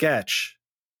that sketch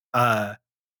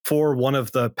for one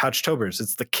of the Pouchtobers.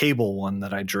 It's the cable one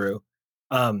that I drew.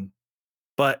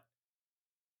 But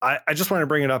I just want to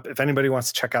bring it up. If anybody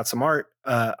wants to check out some art,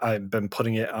 I've been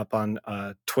putting it up on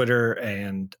Twitter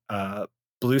and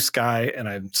Blue Sky, and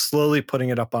I'm slowly putting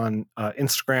it up on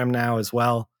Instagram now as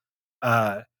well.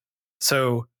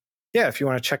 So yeah, if you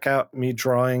want to check out me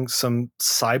drawing some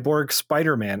cyborg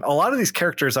Spider-Man, a lot of these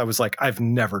characters I was like, I've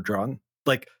never drawn.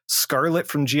 Like Scarlet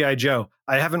from G.I. Joe.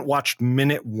 I haven't watched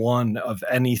minute 1 of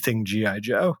anything G.I.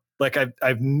 Joe. Like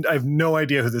I've no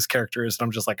idea who this character is, and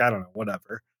I'm just like, I don't know,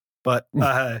 whatever. But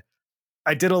I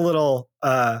did a little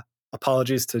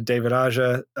apologies to David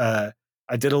Aja.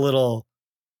 I did a little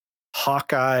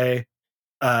Hawkeye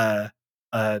My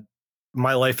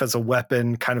Life as a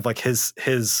Weapon, kind of like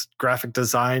his graphic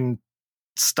design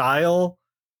style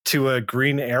to a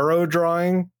Green Arrow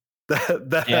drawing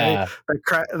that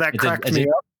cracked me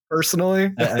up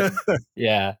personally.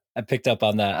 I picked up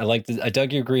on that. I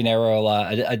dug your Green Arrow a lot.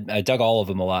 I dug all of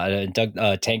them a lot. I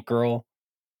dug Tank Girl.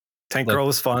 Tank Girl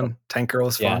was fun. Tank Girl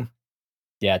was fun.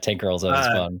 Yeah, Tank Girl's always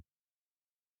fun.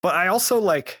 But I also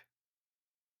I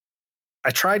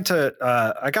tried to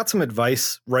I got some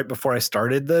advice right before I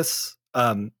started this.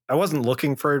 I wasn't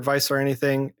looking for advice or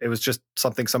anything. It was just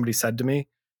something somebody said to me.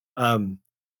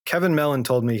 Kevin Mellon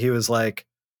told me, he was like,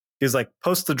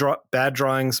 post the bad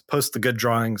drawings, post the good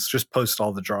drawings, just post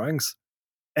all the drawings.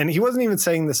 And he wasn't even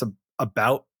saying this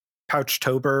about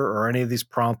Pouchtober or any of these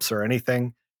prompts or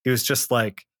anything. He was just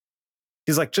like,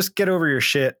 just get over your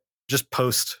shit, just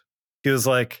post. He was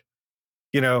like,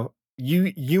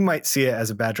 you might see it as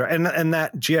a bad drawing. And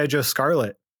that G.I. Joe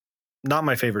Scarlet, not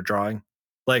my favorite drawing.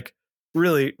 Like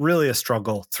really, really a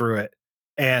struggle through it.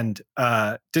 And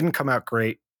didn't come out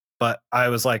great. But I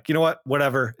was like, you know what?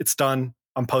 Whatever. It's done.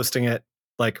 I'm posting it.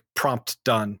 Like prompt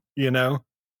done,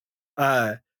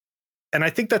 And I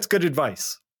think that's good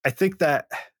advice. I think that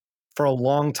for a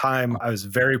long time, I was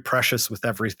very precious with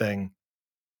everything.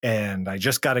 And I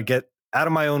just got to get out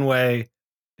of my own way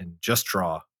and just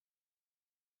draw.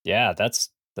 Yeah, that's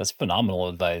phenomenal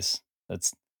advice.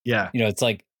 That's it's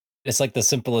like the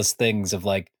simplest things of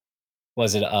like,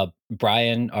 was it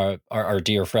Brian, our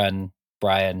dear friend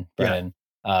Brian Brennan?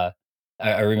 I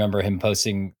remember him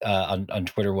posting on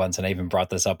Twitter once, and I even brought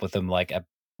this up with him like at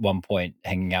one point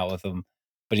hanging out with him.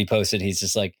 But he posted, he's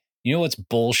just like, what's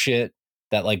bullshit?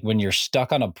 That like when you're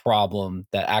stuck on a problem,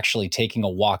 that actually taking a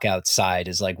walk outside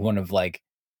is like one of like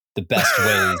the best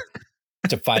ways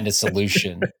to find a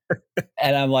solution.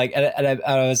 And I'm like,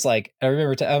 I was like, I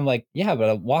remember, I'm like, yeah, but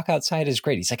a walk outside is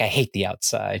great. He's like, I hate the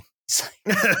outside. He's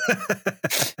like,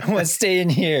 I want to stay in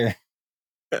here.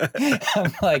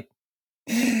 I'm like,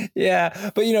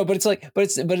 yeah, but but it's like, but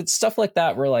it's stuff like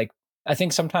that where like, I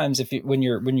think sometimes if you, when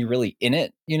you're really in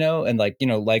it, and like,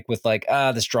 like with like,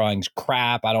 this drawing's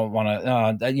crap. I don't want to,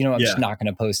 I'm just not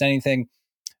going to post anything.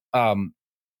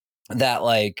 That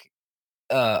like,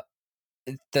 that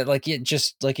like, it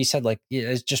just like you said, like,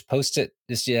 just post it.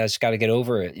 Just got to get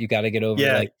over it. You got to get over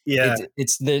it. Like,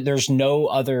 it's there's no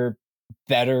other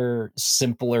better,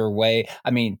 simpler way.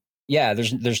 I mean, yeah,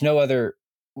 there's no other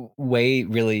way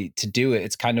really to do it.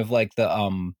 It's kind of like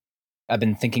the I've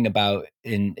been thinking about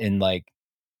in like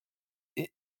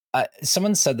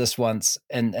someone said this once,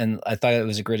 and I thought it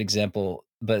was a great example,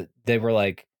 but they were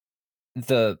like,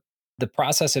 the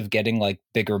process of getting like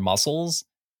bigger muscles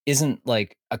isn't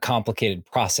like a complicated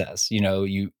process.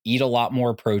 You eat a lot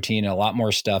more protein, a lot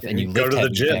more stuff, and you go lift to the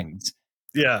heavy gym. things.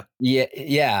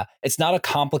 Yeah. It's not a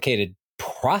complicated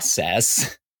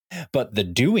process, but the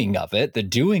doing of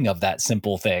that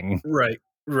simple thing,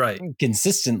 Right.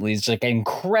 consistently is like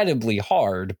incredibly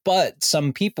hard. But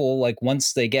some people, like,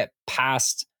 once they get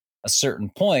past a certain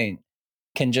point,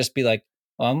 can just be like,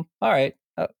 all right,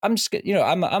 I'm just,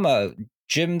 I'm a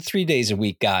gym 3 days a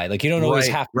week guy. Like, you don't always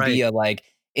have to be a like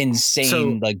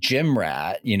insane like gym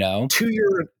rat,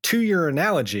 To your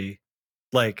analogy,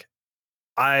 like,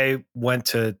 I went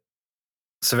to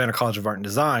Savannah College of Art and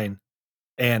Design,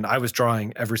 and I was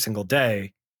drawing every single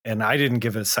day, and I didn't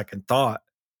give it a second thought.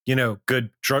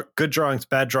 Good drawings,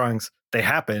 bad drawings, they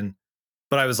happen,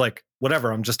 but I was like,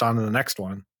 whatever, I'm just on to the next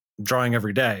one. I'm drawing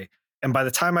every day. And by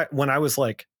the time when I was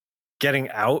like getting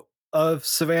out of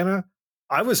Savannah,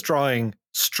 I was drawing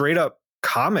straight up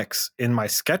comics in my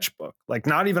sketchbook, like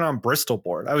not even on Bristol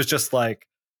board. I was just like,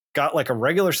 got like a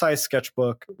regular size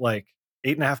sketchbook, like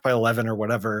 8.5 by 11 or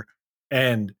whatever,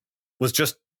 and was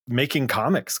just making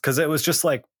comics because it was just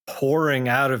like pouring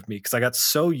out of me because I got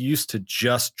so used to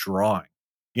just drawing,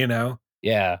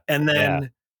 Yeah. And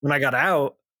then when I got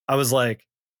out, I was like,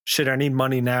 shit, I need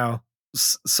money now.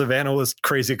 Savannah was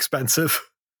crazy expensive.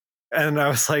 And I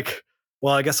was like,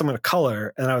 well, I guess I'm going to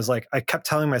color. And I was like, I kept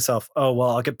telling myself, oh, well,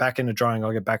 I'll get back into drawing.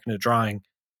 I'll get back into drawing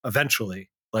eventually.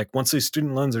 Like, once these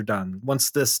student loans are done,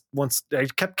 once I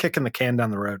kept kicking the can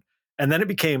down the road. And then it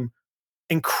became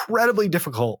incredibly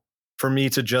difficult for me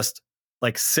to just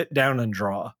like sit down and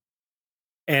draw.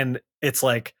 And it's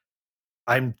like,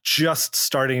 I'm just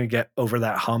starting to get over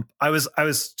that hump. I was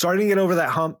starting to get over that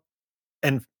hump,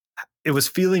 and it was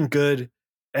feeling good.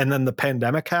 And then the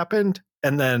pandemic happened,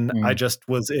 and then I just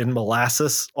was in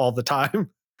molasses all the time,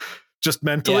 just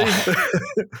mentally.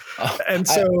 Yeah. And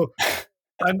so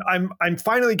I'm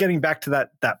finally getting back to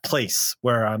that place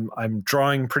where I'm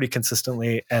drawing pretty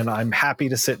consistently, and I'm happy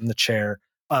to sit in the chair.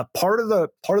 Part of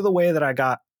the way that I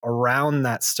got around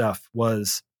that stuff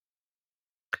was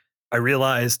I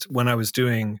realized when I was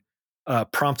doing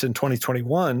prompt in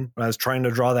 2021, when I was trying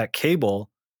to draw that cable,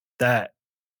 that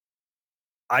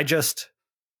I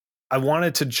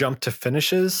wanted to jump to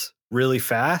finishes really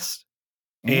fast.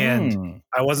 And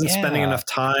I wasn't spending enough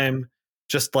time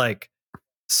just like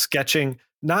sketching,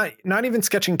 not even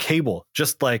sketching cable,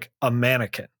 just like a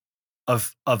mannequin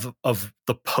of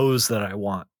the pose that I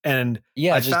want. And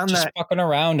I found just that fucking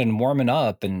around and warming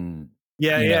up and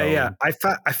yeah. I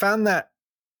found that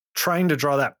trying to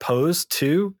draw that pose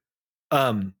too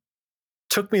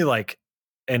took me like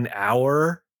an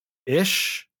hour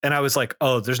ish, and I was like,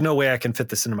 oh, there's no way I can fit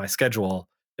this into my schedule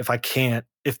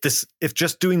if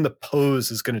just doing the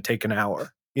pose is going to take an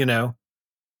hour.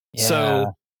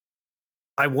 So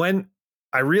I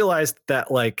realized that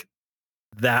like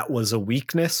that was a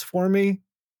weakness for me.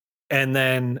 And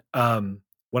then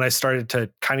when I started to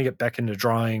kind of get back into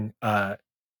drawing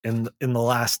in the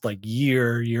last like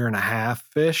year and a half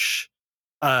ish,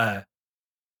 a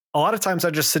lot of times I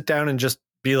just sit down and just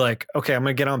be like, okay, I'm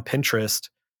going to get on Pinterest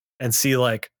and see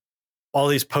like all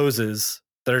these poses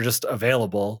that are just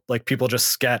available. Like, people just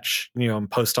sketch,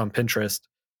 and post on Pinterest.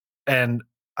 And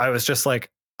I was just like,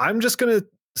 I'm just going to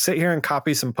sit here and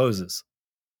copy some poses.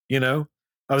 I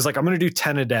was like, I'm going to do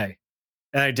 10 a day.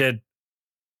 And I did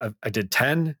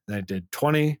 10, then I did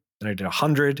 20, then I did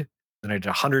 100, then I did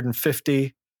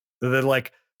 150. Then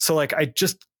like, so like, I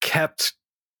just kept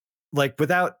like,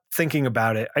 without thinking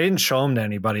about it, I didn't show them to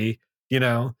anybody,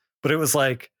 but it was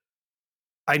like,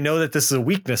 I know that this is a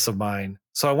weakness of mine.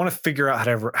 So I want to figure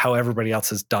out how everybody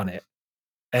else has done it.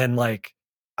 And like,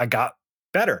 I got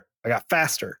better, I got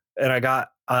faster. And I got,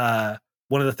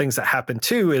 one of the things that happened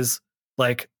too is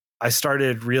like, I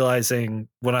started realizing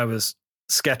when I was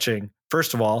sketching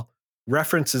First of all,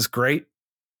 reference is great.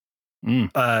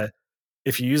 Mm.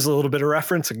 If you use a little bit of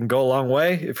reference, it can go a long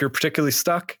way if you're particularly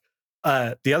stuck.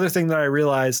 The other thing that I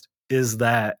realized is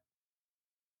that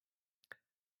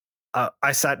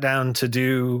I sat down to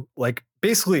do like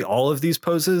basically all of these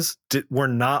poses were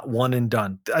not one and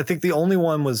done. I think the only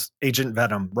one was Agent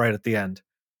Venom right at the end.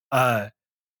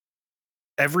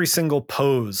 Every single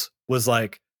pose was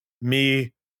like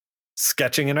me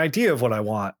sketching an idea of what I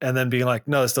want and then being like,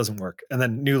 no, this doesn't work. And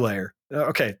then new layer.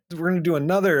 Okay, we're going to do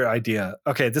another idea.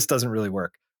 Okay, this doesn't really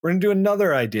work. We're going to do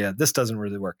another idea. This doesn't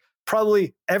really work.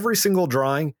 Probably every single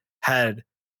drawing had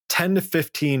 10 to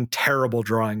 15 terrible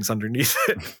drawings underneath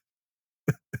it.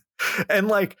 And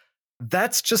like,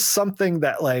 that's just something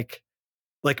that like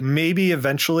maybe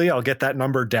eventually I'll get that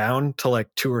number down to like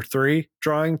 2 or 3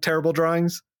 terrible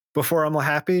drawings before I'm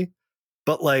happy.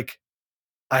 But like,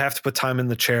 I have to put time in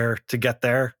the chair to get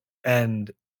there.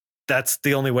 And that's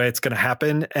the only way it's going to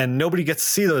happen. And nobody gets to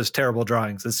see those terrible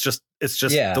drawings. It's just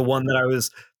Yeah. the one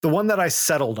that I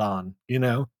settled on, you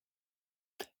know?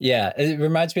 Yeah. It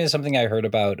reminds me of something I heard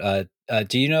about.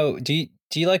 Do you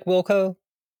like Wilco?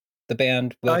 The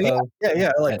band Wilco?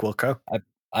 Yeah. I like I, Wilco.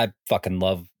 I fucking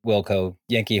love Wilco.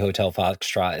 Yankee Hotel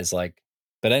Foxtrot is like,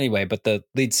 but anyway, but the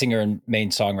lead singer and main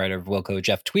songwriter of Wilco,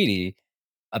 Jeff Tweedy,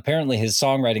 apparently his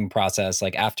songwriting process,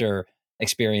 like after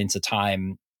experience a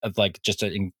time of like just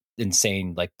an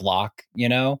insane like block,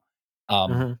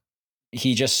 Mm-hmm.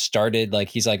 he just started like,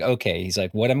 he's like, okay, he's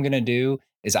like, what I'm going to do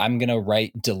is I'm going to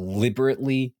write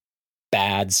deliberately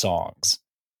bad songs.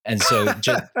 And so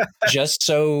just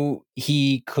so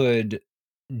he could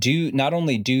not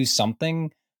only do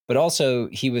something, but also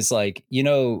he was like,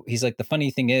 he's like, the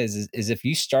funny thing is if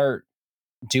you start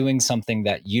doing something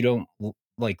that you don't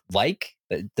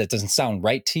that doesn't sound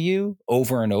right to you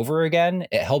over and over again,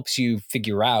 it helps you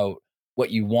figure out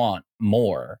what you want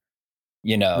more,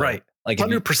 Right. like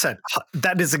 100%.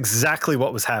 That is exactly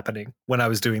what was happening when I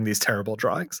was doing these terrible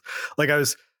drawings. Like I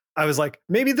was like,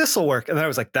 maybe this will work. And then I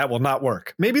was like, that will not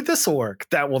work. Maybe this will work.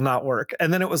 That will not work.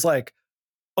 And then it was like,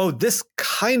 oh, this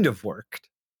kind of worked.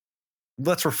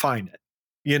 Let's refine it.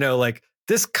 Like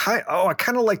I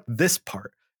kind of like this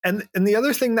part. And the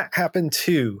other thing that happened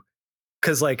too,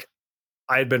 because like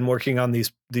I had been working on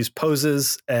these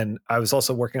poses and I was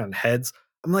also working on heads.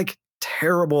 I'm like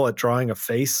terrible at drawing a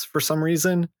face for some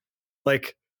reason.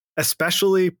 Like,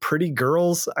 especially pretty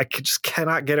girls, I just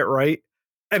cannot get it right.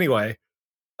 Anyway,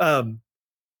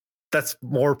 that's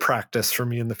more practice for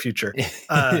me in the future.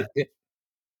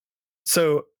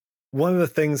 So one of the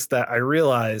things that I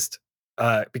realized,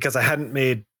 because I hadn't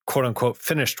made quote unquote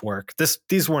finished work,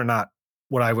 these were not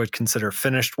what I would consider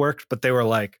finished work, but they were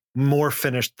like more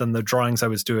finished than the drawings I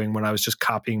was doing when I was just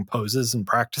copying poses and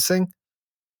practicing.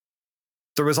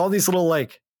 There was all these little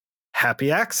like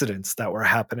happy accidents that were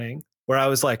happening where I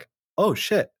was like, oh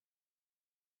shit,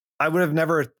 I would have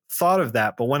never thought of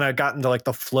that. But when I got into like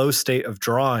the flow state of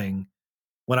drawing,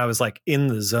 when I was like in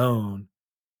the zone,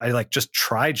 I like just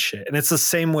tried shit. And it's the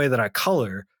same way that I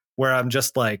color, where I'm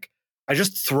just like, I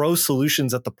just throw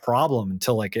solutions at the problem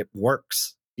until like it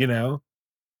works,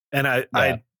 And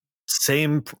I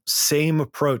same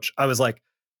approach. I was like,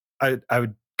 I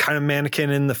would kind of mannequin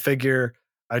in the figure.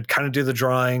 I'd kind of do the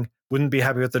drawing, wouldn't be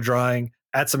happy with the drawing,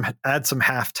 add some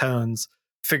half tones,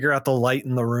 figure out the light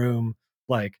in the room,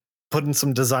 like put in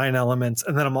some design elements.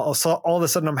 And then I'm also all of a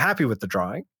sudden I'm happy with the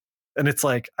drawing. And it's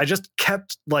like, I just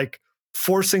kept like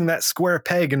forcing that square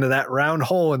peg into that round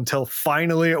hole until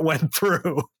finally it went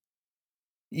through.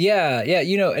 Yeah.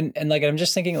 And like I'm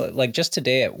just thinking like just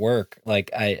today at work, like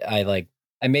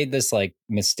I made this like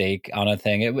mistake on a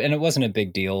thing, and it wasn't a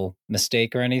big deal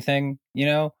mistake or anything,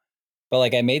 but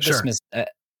like I made Sure.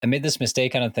 I made this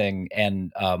mistake on a thing,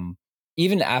 and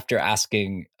even after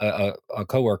asking a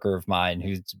coworker of mine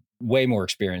who's way more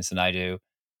experienced than I do,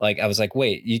 like I was like,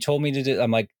 wait, you told me to do.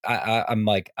 I'm like, I'm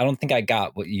like, I don't think I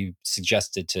got what you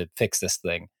suggested to fix this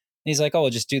thing. And he's like, oh,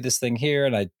 just do this thing here,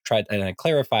 and I tried and I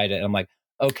clarified it. And I'm like,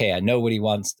 okay, I know what he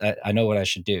wants. I know what I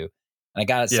should do. And I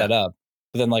got it set up.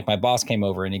 But then like my boss came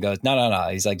over and he goes, no.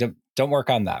 He's like, don't work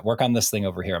on that. Work on this thing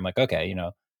over here. I'm like, okay,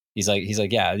 he's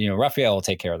like, yeah, Raphael will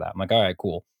take care of that. I'm like, all right,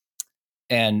 cool.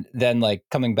 And then like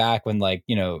coming back when like,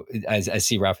 I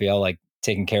see Raphael like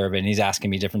taking care of it and he's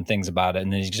asking me different things about it.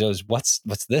 And then he goes, what's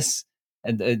this?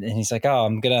 And he's like, oh,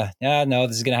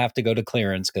 this is going to have to go to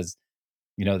clearance because,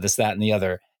 this, that, and the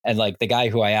other. And like the guy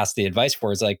who I asked the advice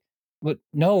for is like, but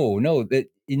no,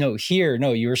 here,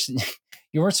 no, you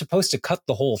weren't supposed to cut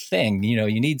the whole thing.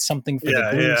 You need something for the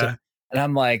glue. Yeah. And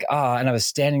I'm like, and I was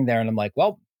standing there and I'm like,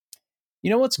 well,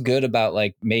 what's good about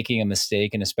like making a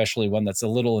mistake, and especially one that's a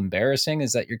little embarrassing,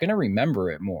 is that you're going to remember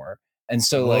it more. And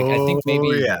so like I think Oh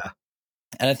maybe, yeah.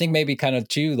 and I think maybe kind of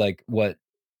too, like what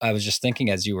I was just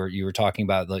thinking as you were talking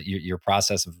about like your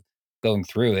process of going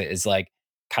through it is like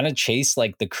kind of chase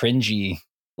like the cringy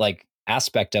like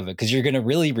aspect of it, because you're gonna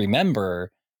really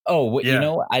remember, oh, what you Yeah.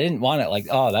 know, I didn't want it, like,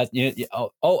 oh, that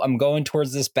oh, I'm going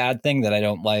towards this bad thing that I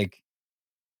don't like.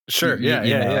 Sure. Yeah.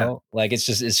 Yeah. Yeah. Like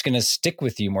it's gonna stick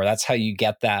with you more. That's how you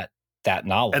get that And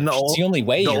knowledge. It's the only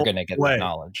way the you're only gonna get that way,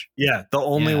 knowledge. yeah, the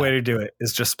only Yeah. way to do it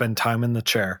is just spend time in the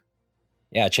chair.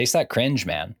 Yeah, chase that cringe,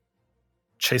 man.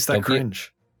 Chase that Don't be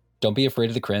cringe. don't be afraid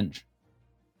of the cringe.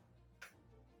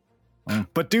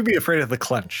 But do be afraid of the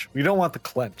clench. We don't want the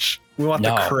clench. We want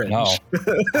the cringe. No.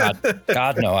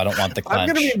 God, no, I don't want the clench.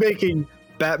 I'm going to be making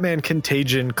Batman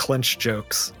Contagion clench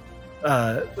jokes.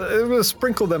 We'll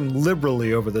sprinkle them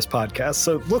liberally over this podcast,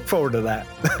 so look forward to that.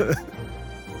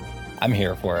 I'm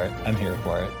here for it.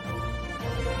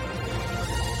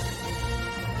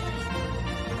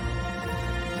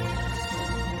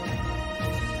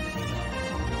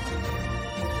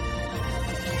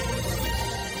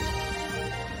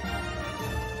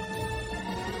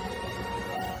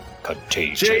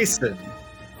 Contagion. Jason,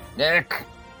 Nick.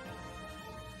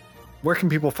 where can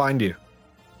people find you?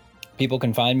 People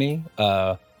can find me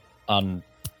on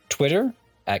Twitter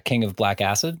at King of Black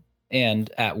Acid and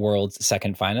at World's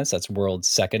Second Finest. That's World's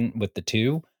Second with the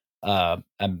 2. We're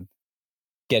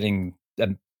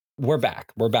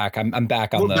back. I'm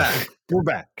back on We're back. We're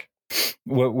back.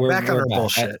 We're back on our back.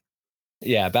 bullshit.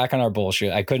 Yeah, back on our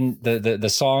bullshit. I couldn't. The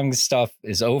song stuff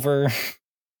is over.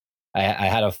 I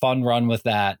had a fun run with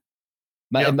that.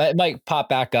 It might pop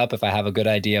back up if I have a good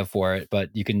idea for it. But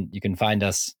you can find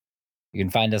us. You can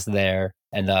find us there,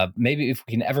 and maybe if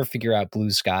we can ever figure out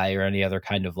Blue Sky or any other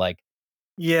kind of like.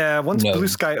 Yeah, once No. Blue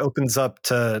Sky opens up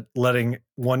to letting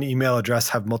one email address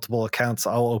have multiple accounts,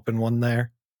 I'll open one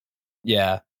there.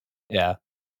 Yeah,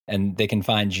 and they can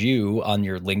find you on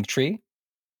your Linktree.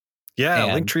 Yeah,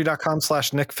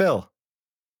 linktree.com/NickPhil.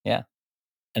 Yeah,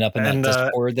 and up in that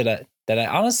Discord that I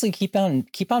honestly keep on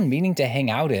meaning to hang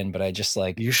out in, but I just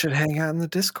like. You should hang out in the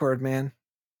Discord, man.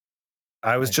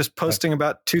 I was just posting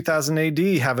about 2000 AD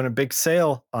having a big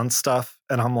sale on stuff,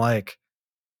 and I'm like,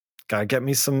 gotta get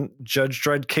me some Judge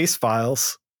Dredd case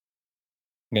files.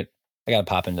 I gotta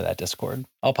pop into that Discord.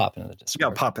 I'll pop into the Discord. You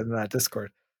gotta pop into that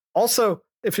Discord. Also,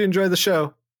 if you enjoy the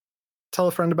show, tell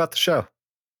a friend about the show.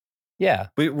 Yeah,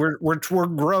 we're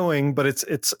growing, but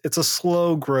it's a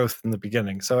slow growth in the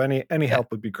beginning. So any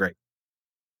help would be great.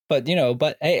 But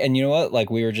hey, and you know what? Like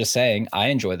we were just saying, I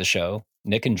enjoy the show.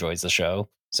 Nick enjoys the show.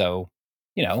 So,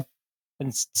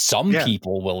 and some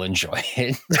people will enjoy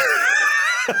it.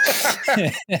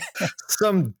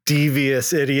 Some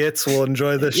devious idiots will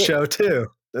enjoy this show too.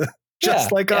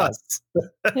 Just like us.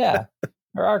 Yeah.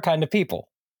 We're our kind of people.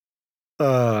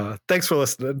 Thanks for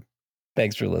listening.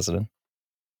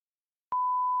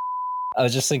 I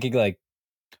was just thinking like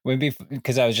maybe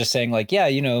because I was just saying like, yeah,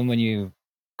 when you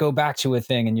go back to a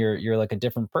thing and you're like a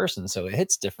different person, so it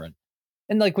hits different.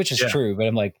 And like, which is true, but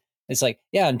I'm like, it's like,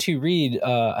 yeah, and to read,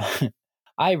 I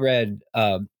read,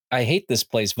 I Hate This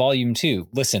Place, Volume 2.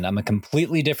 Listen, I'm a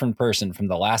completely different person from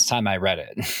the last time I read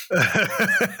it.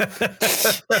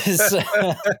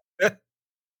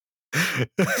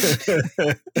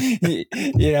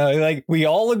 Like we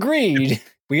all agreed.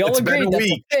 That's a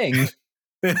thing.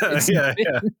 Yeah.